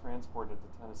have to be transported to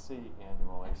Tennessee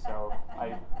annually. So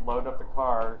I load up the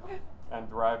car and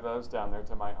drive those down there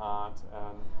to my aunt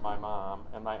and my mom.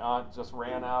 And my aunt just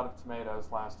ran out of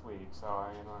tomatoes last week, so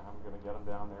I'm going to get them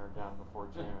down there again before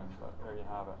June. But there you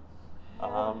have it.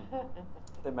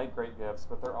 They make great gifts,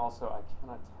 but they're also, I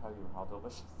cannot tell you how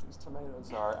delicious these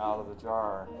tomatoes are out of the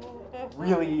jar.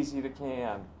 Really easy to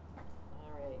can.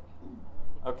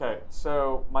 Okay,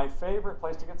 so my favorite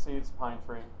place to get seeds is Pine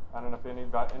Tree. I don't know if any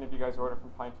of you guys order from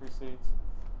Pine Tree Seeds.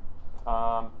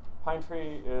 Pine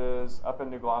Tree is up in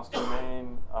New Gloucester,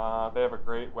 Maine. They have a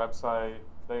great website.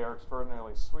 They are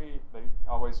extraordinarily sweet. They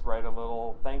always write a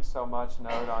little thanks so much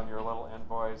note on your little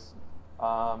invoice.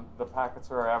 The packets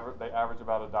they average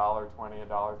about $1.20,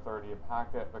 $1.30 a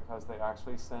packet because they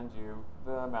actually send you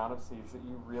the amount of seeds that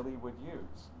you really would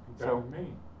use. Better than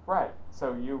me. Right.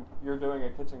 So you're doing a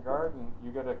kitchen garden,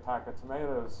 you get a pack of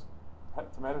tomato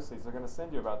seeds, they're going to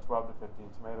send you about 12 to 15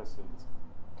 tomato seeds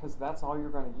because that's all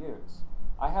you're going to use.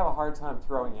 I have a hard time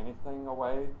throwing anything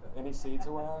away, any seeds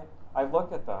away. I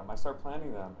look at them, I start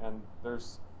planting them, and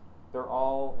they're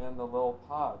all in the little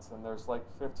pots, and there's like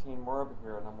 15 more over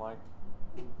here, and I'm like,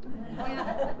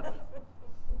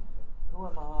 who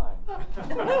am I?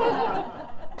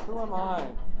 Who am I?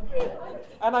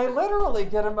 And I literally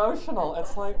get emotional.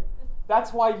 It's like,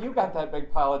 that's why you got that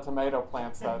big pile of tomato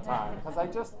plants that time.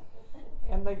 Because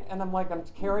and I'm like, I'm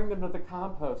carrying them to the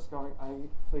compost going,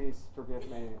 please forgive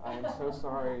me. I am so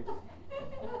sorry.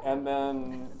 And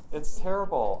then it's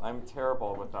terrible. I'm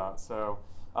terrible with that. So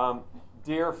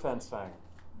deer fencing,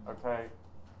 okay?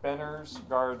 Benner's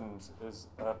Gardens is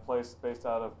a place based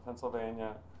out of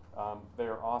Pennsylvania. They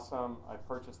are awesome. I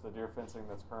purchased the deer fencing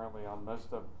that's currently on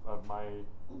most of my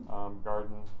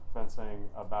garden fencing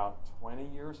about 20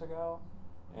 years ago,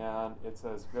 and it's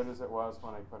as good as it was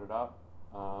when I put it up.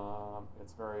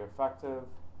 It's very effective.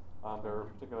 There are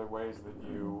particular ways that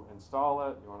you install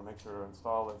it. You want to make sure to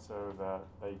install it so that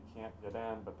they can't get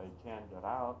in, but they can get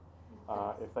out.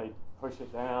 If they push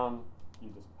it down, you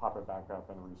just pop it back up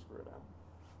and re-screw it in.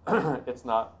 It's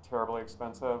not terribly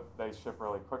expensive. They ship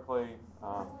really quickly.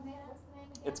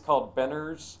 It's called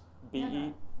Benner's,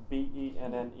 BENNERS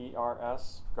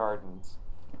Gardens.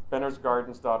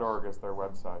 BennersGardens.org is their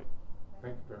website.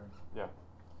 Thank you, Barry. Yeah.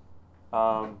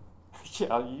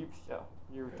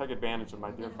 You take advantage of my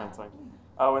deer fencing.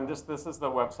 Oh, and this is the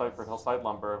website for Hillside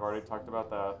Lumber. I've already talked about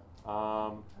that.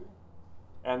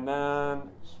 And then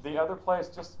the other place,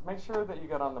 just make sure that you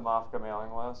get on the MOFGA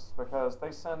mailing list because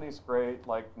they send these great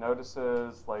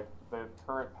notices, like the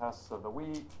current pests of the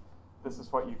week. This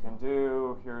is what you can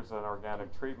do. Here's an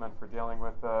organic treatment for dealing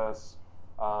with this.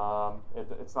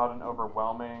 It's not an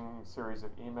overwhelming series of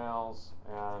emails,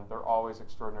 and they're always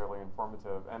extraordinarily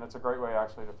informative. And it's a great way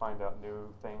actually to find out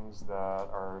new things that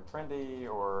are trendy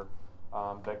or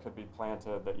that could be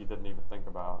planted that you didn't even think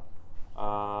about.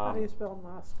 How do you spell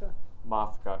Mosca?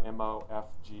 Mofga,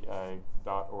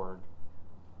 MOFGA.org.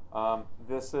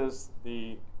 This is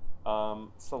the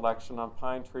selection on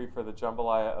pine tree for the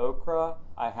jambalaya okra.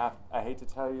 I hate to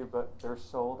tell you, but they're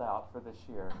sold out for this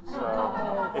year.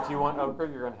 So if you want okra,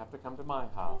 you're going to have to come to my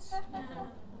house.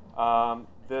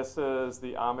 This is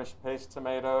the Amish paste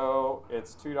tomato.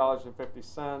 It's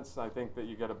 $2.50. I think that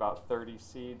you get about 30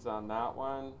 seeds on that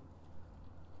one.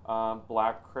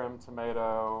 Black Krim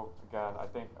tomato. Again, I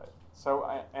think so.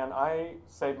 I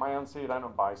save my own seed. I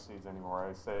don't buy seeds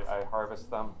anymore. I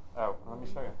harvest them. Oh, let me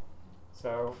show you.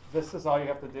 So this is all you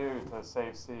have to do to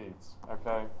save seeds,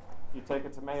 okay? You take a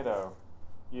tomato,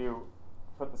 you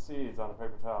put the seeds on a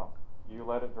paper towel, you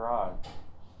let it dry,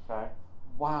 okay?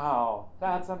 Wow,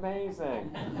 that's amazing.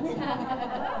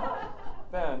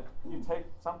 Then you take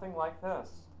something like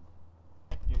this.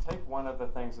 You take one of the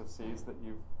things of seeds that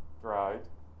you've dried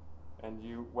and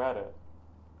you wet it.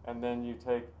 And then you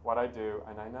take what I do,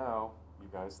 and I know you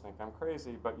guys think I'm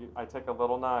crazy, but I take a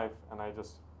little knife and I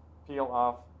just peel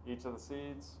off each of the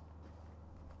seeds.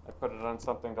 I put it on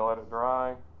something to let it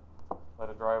dry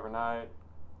overnight,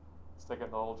 stick it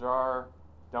in a little jar.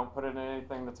 Don't put it in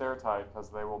anything that's airtight because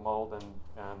they will mold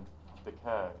and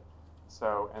decay.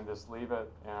 So, and just leave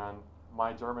it, and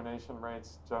my germination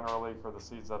rates generally for the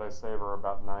seeds that I save are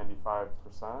about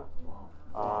 95%.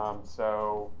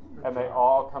 And they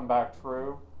all come back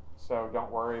true. So don't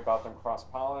worry about them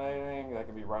cross-pollinating. They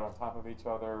can be right on top of each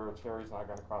other. A cherry's not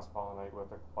going to cross-pollinate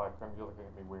with a black krim. You're looking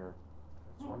at me weird.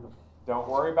 That's wonderful. Don't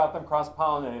worry about them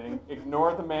cross-pollinating.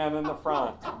 Ignore the man in the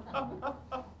front.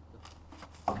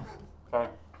 Okay,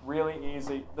 really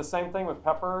easy. The same thing with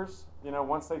peppers. You know,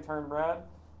 once they turn red,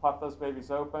 pop those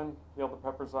babies open, peel the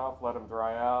peppers off, let them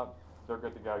dry out. They're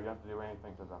good to go. You don't have to do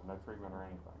anything to them. No treatment or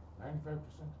anything. 95%?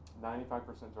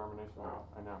 95% germination rate. Wow.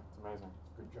 I know, it's amazing.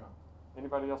 Good job.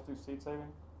 Anybody else do seed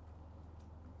saving?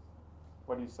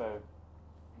 What do you save? I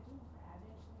do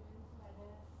radish,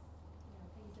 lettuce,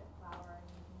 things that flower, and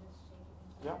you can just shake it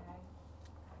into Yep. a bag.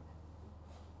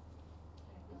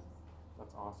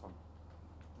 That's awesome.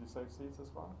 Do you save seeds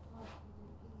as well? Well,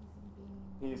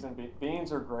 Peas and beans.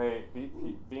 Beans are great.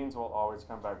 Beans will always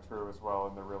come back true as well,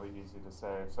 and they're really easy to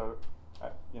save. So,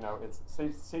 it's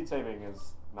seed saving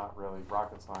is not really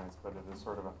rocket science, but it is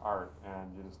sort of an art,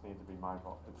 and you just need to be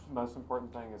mindful. The most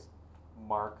important thing is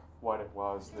mark what it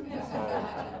was that you saved.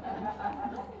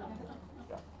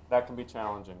 Yeah, that can be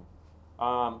challenging.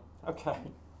 Okay.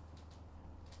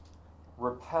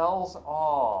 Repels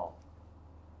all.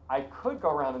 I could go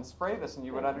around and spray this, and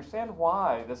you would understand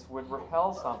why this would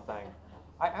repel something.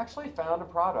 I actually found a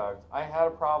product. I had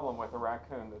a problem with a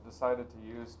raccoon that decided to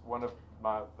use one of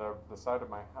the side of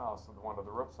my house, one of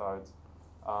the roof sides,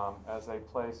 as a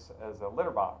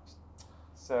litter box.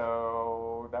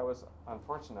 So that was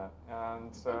unfortunate.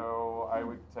 And so I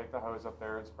would take the hose up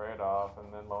there and spray it off,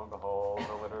 and then lo and behold,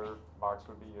 the litter box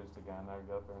would be used again. I would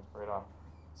go up there and spray it off.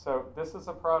 So this is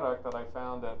a product that I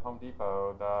found at Home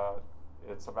Depot that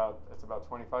it's about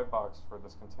 $25 for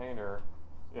this container.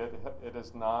 It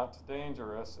is not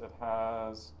dangerous. It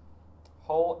has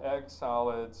whole egg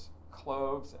solids,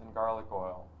 cloves, and garlic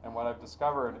oil. And what I've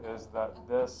discovered is that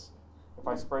if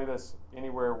I spray this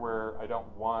anywhere where I don't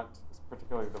want,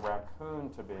 particularly the raccoon,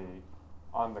 to be,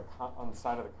 on the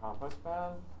side of the compost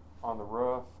bin, on the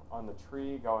roof, on the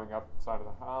tree going up the side of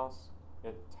the house,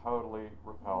 it totally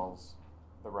repels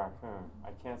the raccoon.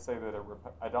 I can't say that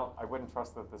I wouldn't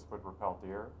trust that this would repel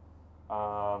deer.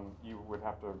 You would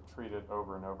have to treat it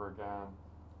over and over again.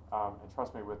 And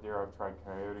trust me, with deer, I've tried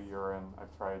coyote urine.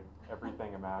 I've tried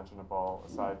everything imaginable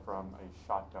aside from a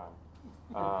shotgun.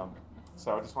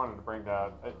 So I just wanted to bring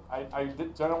that. I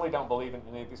generally don't believe in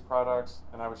any of these products,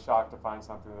 and I was shocked to find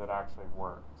something that actually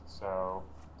worked. So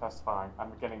testifying,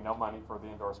 I'm getting no money for the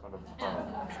endorsement of this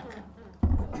product.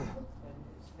 And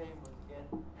his name was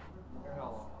again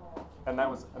Errol. And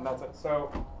that's it.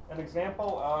 So an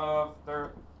example of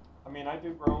I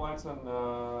do grow lights in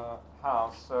the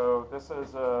house. So this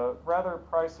is a rather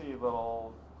pricey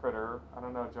little critter. I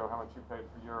don't know, Joe, how much you paid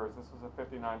for yours. This was a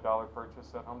 $59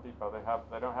 purchase at Home Depot.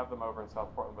 They don't have them over in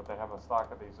South Portland, but they have a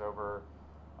stock of these over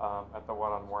at the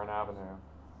one on Warren Avenue.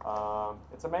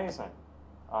 It's amazing.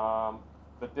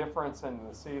 The difference in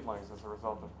the seedlings as a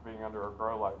result of being under a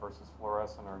grow light versus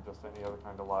fluorescent or just any other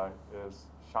kind of light is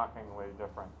shockingly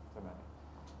different to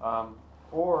me.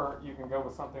 Or you can go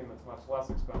with something that's much less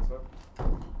expensive.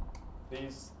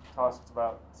 These cost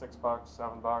about $6,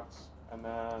 $7, and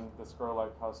then this grow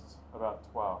light costs about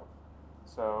 12.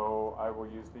 So I will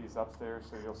use these upstairs,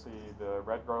 so you'll see the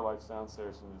red grow lights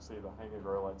downstairs and you'll see the hanging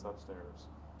grow lights upstairs.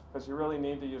 Because you really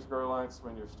need to use grow lights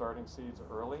when you're starting seeds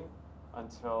early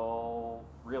until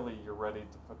really you're ready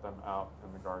to put them out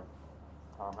in the garden.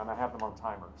 And I have them on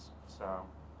timers, so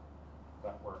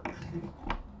that works.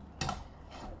 I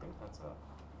think that's it.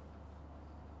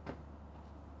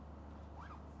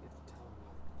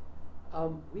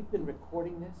 We've been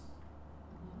recording this,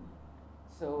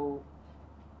 so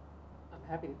I'm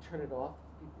happy to turn it off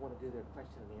if people want to do their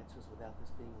question and answers without this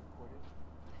being recorded.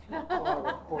 Or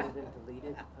recorded and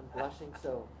deleted. I'm blushing,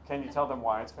 so. Can you tell them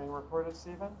why it's being recorded,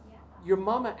 Stephen? Your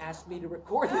mama asked me to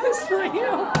record this for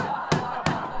you.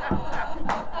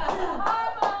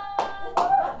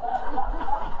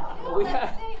 We have,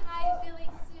 Say hi, Billy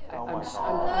Sue. Oh my I'm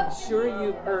God. sure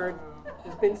you've heard,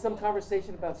 there's been some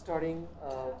conversation about starting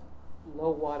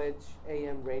low wattage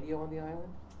AM radio on the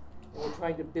island. And we're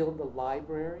trying to build the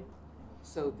library.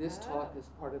 So this talk is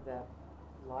part of that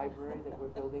library that we're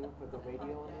building for the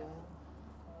radio on the island.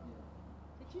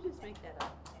 Did you just make that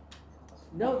up?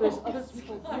 No, there's other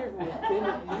people here who have been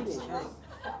at meetings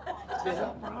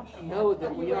that know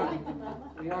that we aren't thinking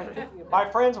about. My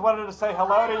friends wanted to say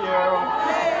hello to you.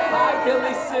 Hi,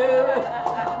 Billy Sue.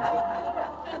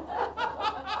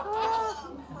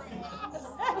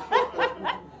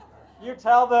 You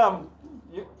tell them,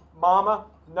 Mama,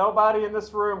 nobody in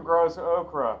this room grows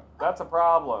okra. That's a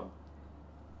problem.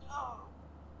 Oh,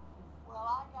 well,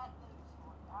 I got news for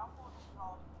you. I want you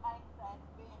all to paint that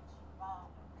bench and mine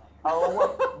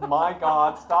up there. Oh my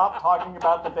God, stop talking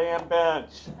about the damn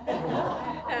bench. I'm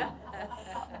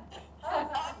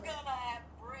gonna have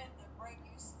Brenda bring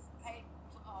you some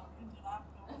papers on it, and I'm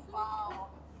gonna file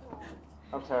on it.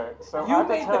 Okay, so You I have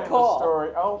to made tell the you call. the story.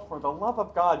 Oh, for the love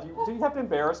of God, do you have to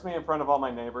embarrass me in front of all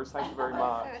my neighbors? Thank you very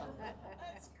much.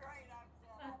 That's great,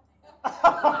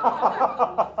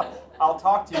 I'm glad. I'll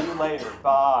talk to you later.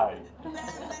 Bye.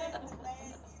 That's the man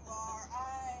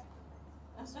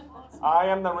you are. I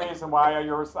am the reason why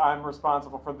I'm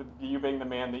responsible for you being the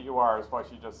man that you are, is what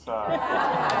she just said.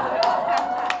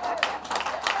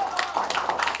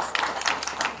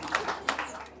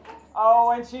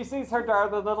 Oh, and she sees her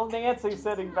darling little Nancy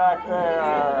sitting back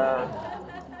there.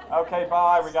 Okay,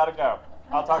 bye. We gotta go.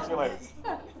 I'll talk to you later.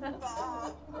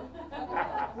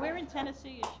 Where in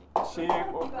Tennessee is she?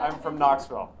 I'm from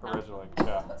Knoxville originally,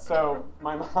 yeah. So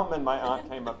my mom and my aunt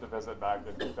came up to visit back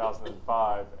in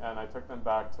 2005, and I took them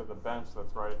back to the bench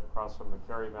that's right across from the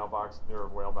Kerry mailbox near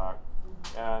Whaleback,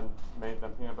 and made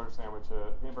them peanut butter jelly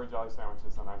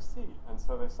sandwiches, and iced tea. And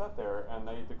so they sat there, and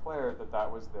they declared that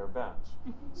that was their bench.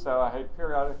 So I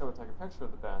periodically would take a picture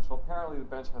of the bench. Well, apparently the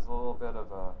bench has a little bit of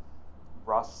a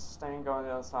rust stain going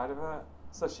down the side of it.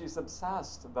 So she's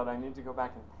obsessed that I need to go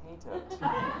back and paint it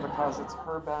because it's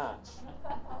her bench.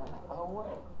 I'm like,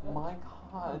 oh my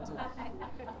God.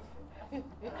 You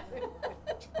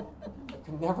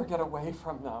can never get away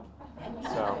from them.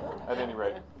 So, at any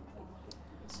rate.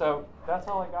 So, that's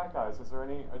all I got, guys. Is there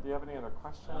any, do you have any other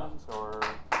questions or? We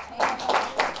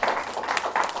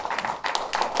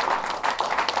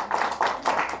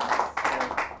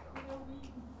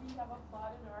have a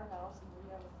plot in our house and we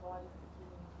have a plot in the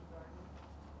community garden.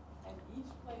 And each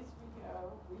place we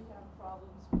go, we have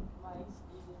problems with mice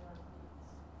eating our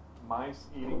beets.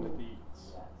 Mice eating the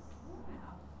beets. Yes.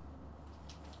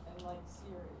 And like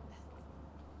seriously.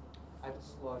 I've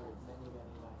slaughtered many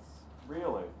mice.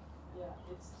 Really? Yeah,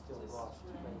 it's Still just lost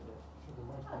strange. quite a bit.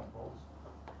 I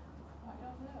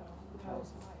don't know. Who knows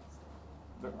mice?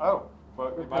 Oh,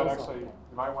 but you might Repels actually,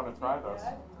 you might want to try this.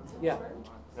 Yeah,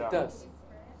 Yeah. it does.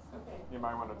 Okay, You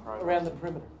might want to try this. Around the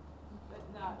perimeter. but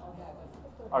not on that one.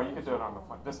 Oh, you could do it on the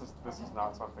front. This is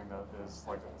not something that is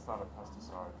like, it's not a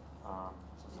pesticide.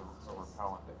 It's just a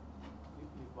repellent.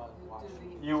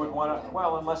 You would want to,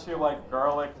 well, unless you like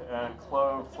garlic and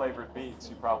clove flavored beets,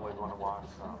 you probably want to wash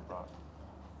them. But,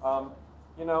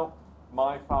 you know,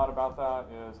 my thought about that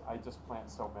is I just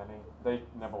plant so many. They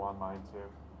nibble on mine too,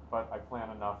 but I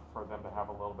plant enough for them to have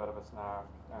a little bit of a snack,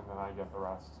 and then I get the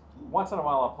rest. Once in a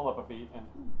while, I'll pull up a beet, and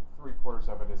 3/4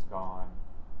 of it is gone.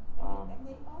 And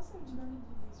they also turned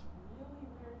into these really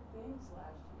weird things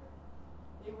last year.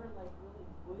 They were like really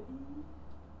woody,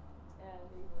 and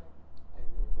they were.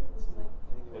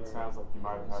 It sounds like you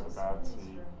might have had a bad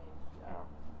seed. Yeah.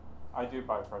 I do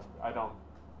buy fresh. I don't.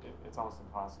 It's almost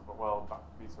impossible. Well,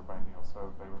 beets are biennial,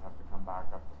 so they would have to come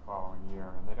back up the following year,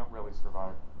 and they don't really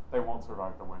survive. They won't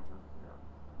survive the winter here.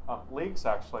 Leeks,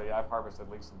 actually, I've harvested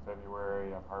leeks in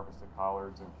February. I've harvested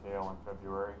collards and kale in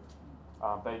February,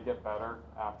 They get better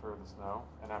after the snow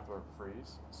and after the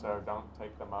freeze, so don't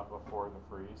take them up before the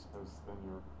freeze because then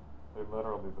they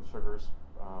literally, the sugars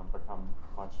become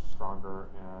much stronger,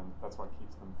 and that's what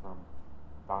keeps them from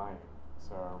dying.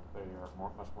 So they are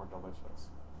much more delicious.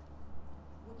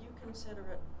 Would you consider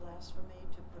it blasphemy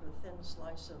to put a thin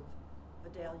slice of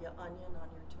Vidalia onion on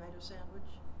your tomato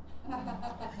sandwich?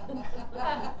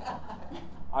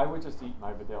 I would just eat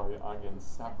my Vidalia onions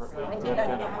separately, dipped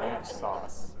in a ranch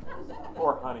sauce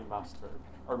or honey mustard,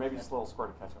 or maybe just a little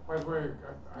squirt of ketchup. By the way,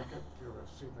 I get your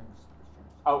seedlings.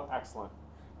 Oh, excellent.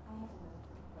 I have another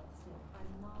question.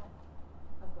 I'm not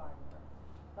a gardener,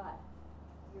 but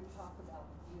you talk about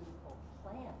the beautiful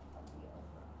plant of the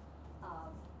okra.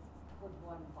 Would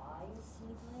one buy a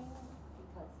seedling?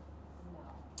 Because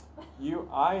no.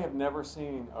 I have never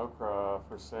seen okra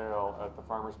for sale at the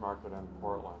farmer's market in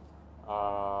Portland.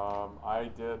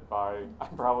 I did buy,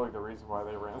 I'm probably the reason why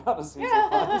they ran out of seeds at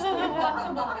farmer's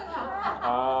market.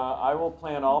 I will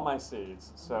plant all my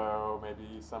seeds, so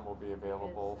maybe some will be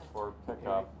available for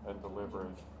pickup and delivery.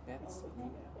 Beth's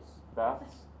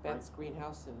greenhouse. Beth's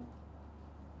greenhouse in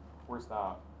Where's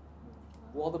that?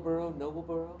 Waldoboro,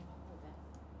 Nobleboro.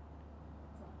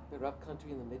 They're up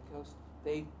country in the mid coast.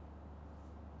 They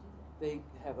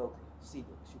have okra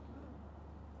seedlings. You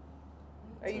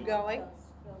can Are you going?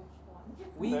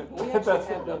 We actually that's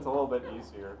have them. a little bit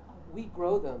easier. We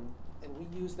grow them and we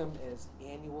use them as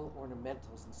annual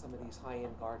ornamentals in some of these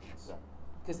high-end gardens. Yeah.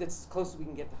 Because it's as close as we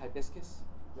can get to hibiscus.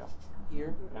 Yeah.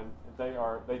 Here. And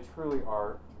they truly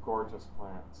are gorgeous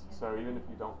plants. So even if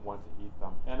you don't want to eat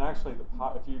them, and actually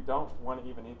if you don't want to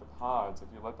even eat the pods, if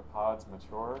you let the pods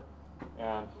mature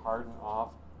and harden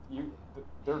off,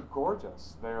 they're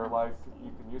gorgeous. They're like,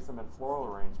 you can use them in floral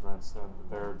arrangements, and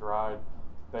they're dried.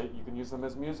 You can use them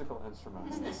as musical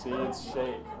instruments. The seeds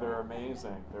shake. They're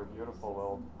amazing. They're beautiful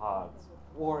little pods.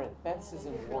 Warren. Beth's is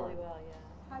in Warren. Really well, yeah.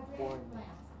 Hydrangea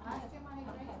plants. Last year my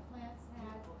hydrangea plants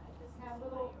had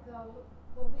little,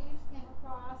 the leaves came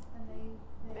across and they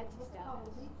what's it called,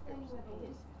 the leaf thing with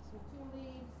the two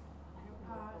leaves,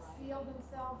 sealed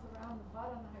themselves around the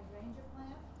bud on the hydrangea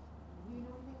plant. Do you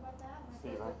know anything about that?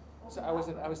 Steven? So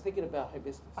I was thinking about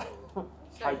hibiscus.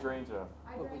 Hydrangea.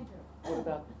 Hydrangea. What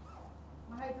about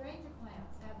My hydrangea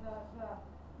plants had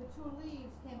the two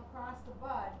leaves came across the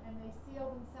bud and they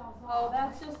sealed themselves off. Oh,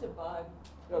 that's just a bug.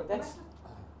 no? That's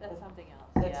something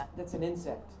else, that's an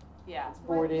insect. Yeah. It's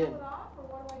bored Do I in. peel it off or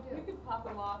what do I do? You can pop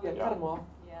them off. Yeah, cut them off.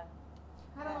 Yeah.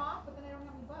 Cut them off, but then I don't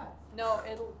have any buds. No,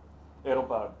 It'll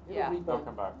bud. It'll Yeah. rebud. They'll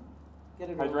come back. Get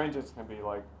it. Hydrangeas can be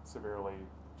like severely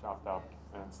chopped up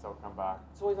and still come back.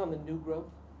 It's always on the new growth.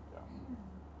 Yeah.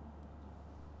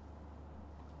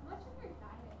 Much of your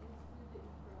diet is food that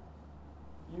you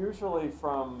grow. Usually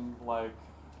from like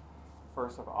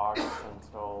 1st of August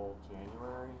until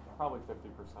January, probably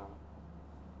 50%.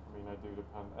 I mean, I do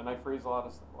depend, and I freeze a lot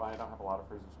of. Well, I don't have a lot of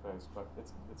freezer space, but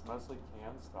it's mostly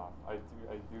canned stuff. I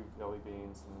do jelly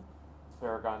beans and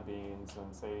tarragon beans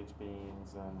and sage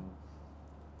beans and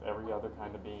every other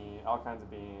kind of bean, all kinds of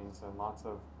beans, and lots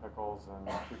of pickles and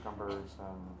cucumbers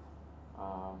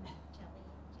and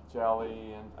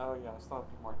jelly and oh yeah, I still have a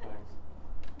few more things.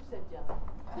 Who said jelly?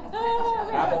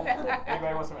 Apple.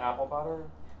 Anybody want some apple butter?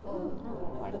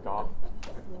 Oh my God.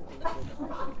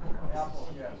 Apple,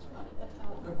 yes.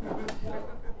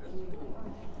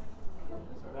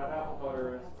 So that apple butter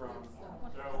is from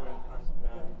Joe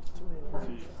and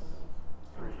Tree.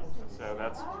 So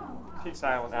that's Peaks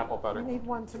Island apple butter. We need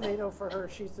one tomato for her.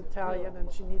 She's Italian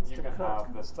and she needs You to can cook.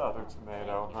 have this other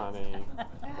tomato, honey.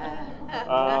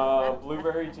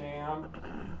 Blueberry jam.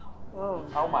 Oh.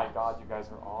 Oh my God, you guys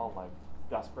are all like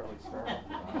desperately starving.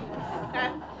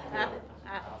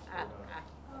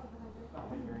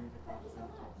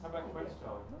 How about quince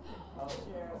jelly?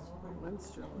 Quince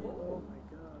jelly. Oh my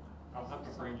God. I'll have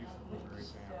to bring you some blueberry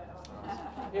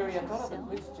jam. Mary, I thought of the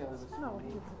quince jelly was. No.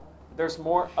 There's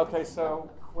more. Okay, so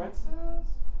quinces,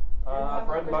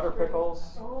 bread and butter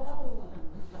pickles.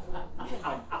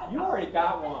 You already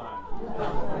got one.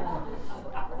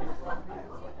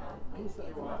 He said,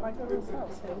 if I go to his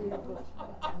house, he'll eat the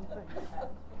 10 things.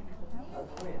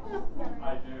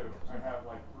 I do. I have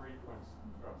like 3 quince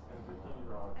shrubs and a bikini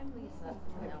rod. I'm Lisa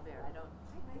from Albert. I don't.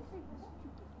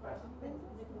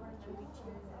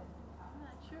 I'm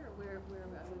not sure where I would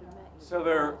have met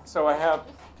you. So I have,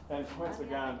 and quince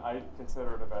again, I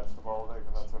consider it a vegetable. I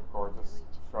think that's a gorgeous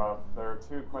shrub. There are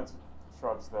 2 quince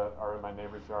shrubs that are in my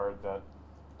neighbor's yard that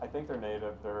I think they're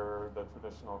native. They're the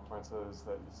traditional quinces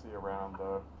that you see around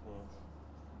the pink.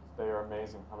 They are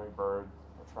amazing hummingbird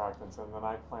attractants. And then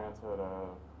I planted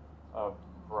a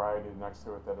variety next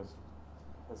to it that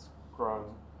has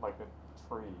grown like a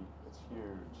tree. It's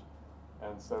huge.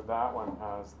 And so that one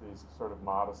has these sort of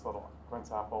modest little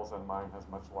quince apples, and mine has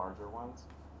much larger ones.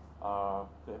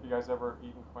 Have you guys ever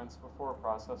eaten quince before,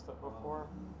 processed it before?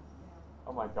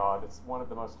 Oh my God, it's one of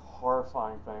the most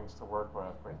horrifying things to work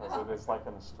with because it is like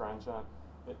an astringent.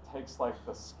 It takes like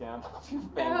the skin off your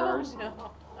fingers.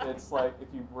 No. It's like if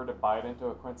you were to bite into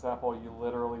a quince apple, you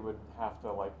literally would have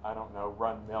to like, I don't know,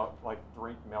 run milk, like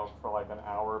drink milk for like an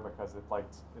hour because it's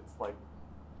like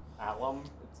alum.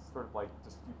 It's sort of like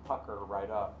just you pucker right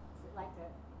up. Is it like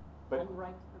But-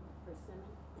 unripe persimmon?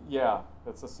 Yeah,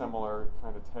 it's a similar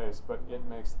kind of taste, but it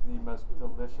makes the most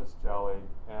delicious jelly.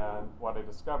 And what I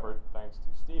discovered, thanks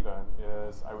to Stephen,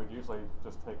 is I would usually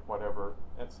just take whatever,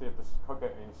 and see if just cook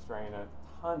it and you strain it.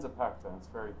 Tons of pectin, it's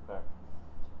very thick.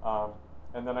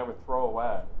 And then I would throw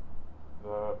away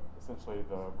essentially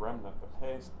the remnant, the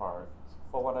paste part.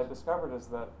 But what I discovered is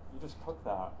that you just cook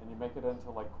that and you make it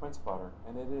into like quince butter,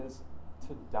 and it is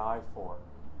to die for.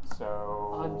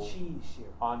 So On cheese, Shira.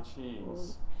 On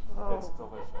cheese. Oh. It's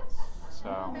delicious. So.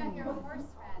 What about your horseradish?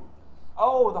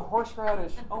 Oh, the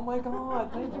horseradish. Oh my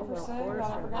God! Thank you for The saying that.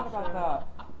 I forgot about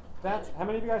that. That's how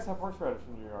many of you guys have horseradish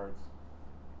in your yards?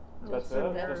 That's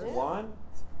it. That's Just it. one.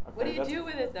 What do Okay, you do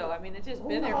with it though? I mean, it's just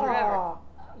been there forever.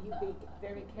 You be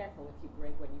very careful if you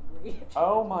grate when you grate it.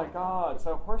 Oh my God!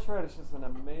 So horseradish is an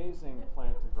amazing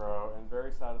plant to grow and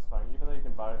very satisfying. Even though you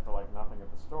can buy it for like nothing at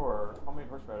the store, homemade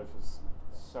horseradish is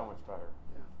so much better.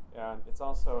 And it's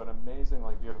also an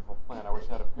amazingly beautiful plant. I wish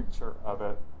I had a picture of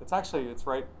it. It's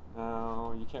right,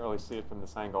 no, you can't really see it from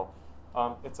this angle.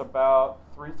 It's about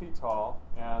 3 feet tall,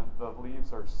 and the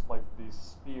leaves are like these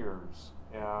spears.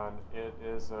 And it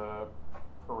is a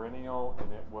perennial,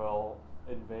 and it will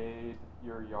invade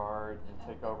your yard and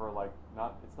take over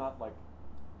it's not like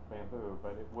bamboo,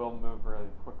 but it will move really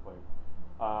quickly.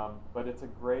 But it's a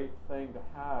great thing to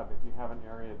have if you have an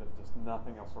area that just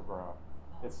nothing else will grow.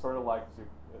 It's sort of like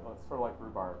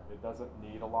rhubarb. It doesn't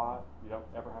need a lot. You don't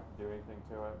ever have to do anything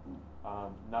to it.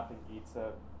 Nothing eats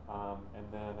it. And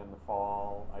then in the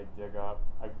fall, I dig up.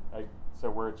 So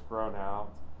where it's grown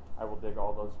out, I will dig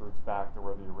all those roots back to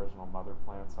where the original mother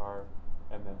plants are,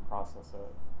 and then process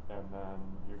it. And then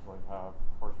usually have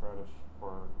horseradish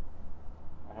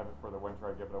I have it for the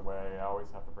winter. I give it away. I always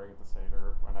have to bring it to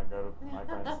Seder when I go to my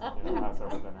friend's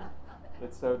Passover dinner.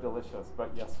 It's so delicious,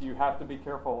 but yes, you have to be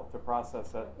careful to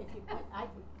process it. If you put, I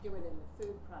could do it in the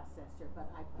food processor, but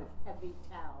I put heavy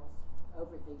towels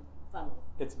over the funnel.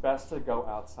 It's best to go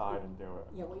outside and do it.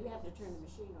 Yeah, well, you have to turn the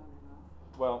machine on and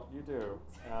off. Well, you do,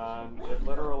 and it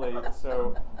literally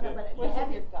so. No, but the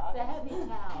heavy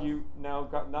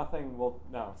towels. Nothing will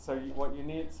no. So what you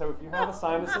need. So if you have a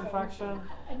sinus infection,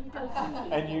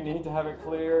 and you need to have it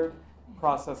cleared,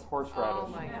 process horseradish, Oh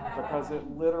my God. because it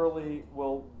literally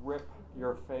will rip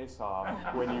your face off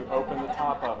when you open the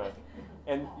top of it,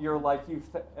 and you're like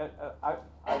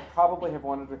I probably have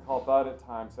wanted to call Bud at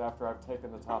times after I've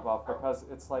taken the top off because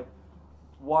it's like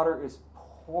water is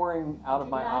pouring out of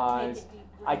my eyes.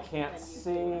 I can't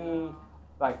see.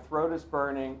 My throat is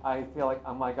burning. I feel like,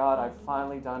 oh my God, I've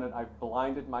finally done it. I've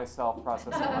blinded myself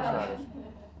processing horseradish.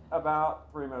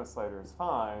 About 3 minutes later, it's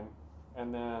fine.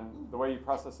 And then the way you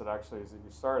process it actually is that you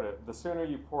start it. The sooner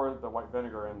you pour the white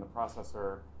vinegar in the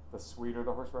processor, the sweeter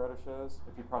the horseradish is.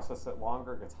 If you process it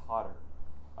longer, it gets hotter.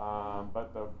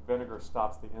 But the vinegar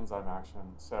stops the enzyme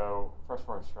action. So fresh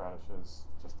horseradish is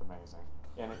just amazing.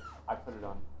 And I put it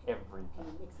on everything. And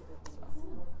you mix it with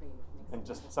sour cream. And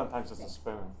just sometimes just a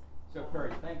spoon. So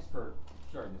Perry, thanks for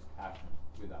sharing this passion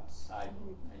with us. I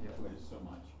enjoyed it so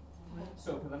much.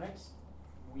 So for the next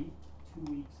week,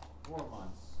 2 weeks, 4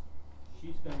 months,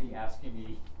 she's going to be asking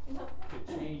me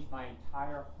to change my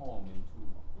entire home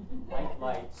into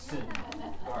lights and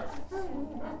gardens.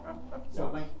 So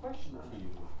my question to you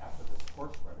after this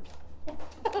horseradish,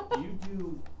 do you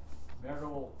do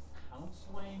marital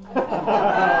counseling?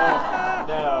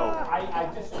 No. I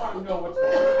just want to know what's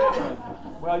going to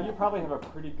happen. Well, you probably have a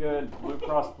pretty good Blue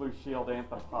Cross Blue Shield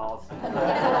anthem policy. So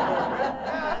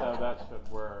that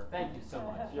should work. Thank you so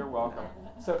much. You're welcome.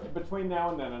 So between now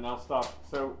and then, and I'll stop.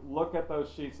 So look at those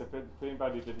sheets. If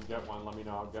anybody didn't get one, let me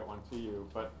know. I'll get one to you.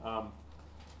 But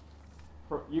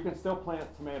you can still plant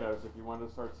tomatoes if you want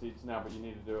to start seeds now, but you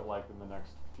need to do it like in the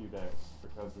next few days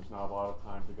because there's not a lot of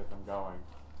time to get them going.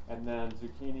 And then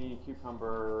zucchini,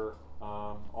 cucumber,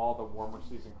 all the warmer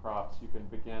season crops, you can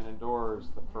begin indoors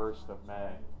the 1st of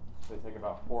May. They take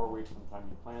about 4 weeks from the time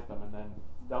you plant them, and then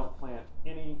don't plant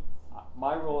any.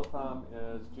 My rule of thumb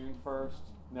is June 1st.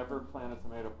 Never plant a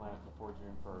tomato plant before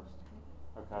June 1st.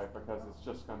 Okay, because it's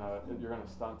just you're gonna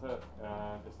stunt it,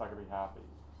 and it's not gonna be happy.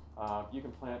 You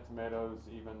can plant tomatoes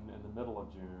even in the middle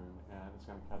of June, and it's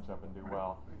going to catch up and do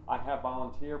well. I have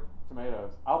volunteer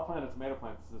tomatoes. I'll plant a tomato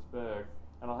plant that's this big,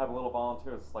 and I'll have a little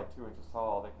volunteer that's like 2 inches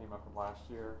tall that came up from last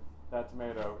year. That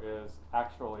tomato is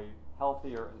actually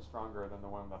healthier and stronger than the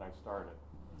one that I started.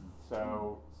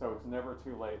 So it's never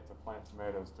too late to plant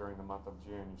tomatoes during the month of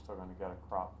June. You're still going to get a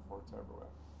crop before it's over with.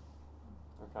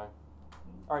 Okay?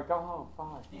 All right, go home.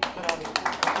 Bye. Get out of here.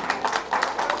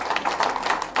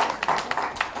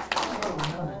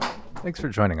 Thanks for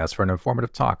joining us for an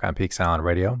informative talk on Peaks Island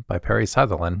Radio by Perry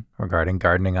Sutherland regarding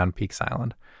gardening on Peaks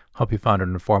Island. Hope you found it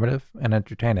informative and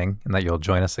entertaining and that you'll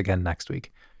join us again next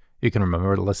week. You can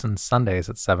remember to listen Sundays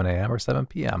at 7 a.m. or 7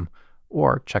 p.m.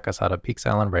 or check us out at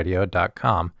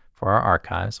peaksislandradio.com for our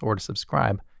archives or to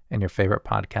subscribe in your favorite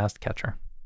podcast catcher.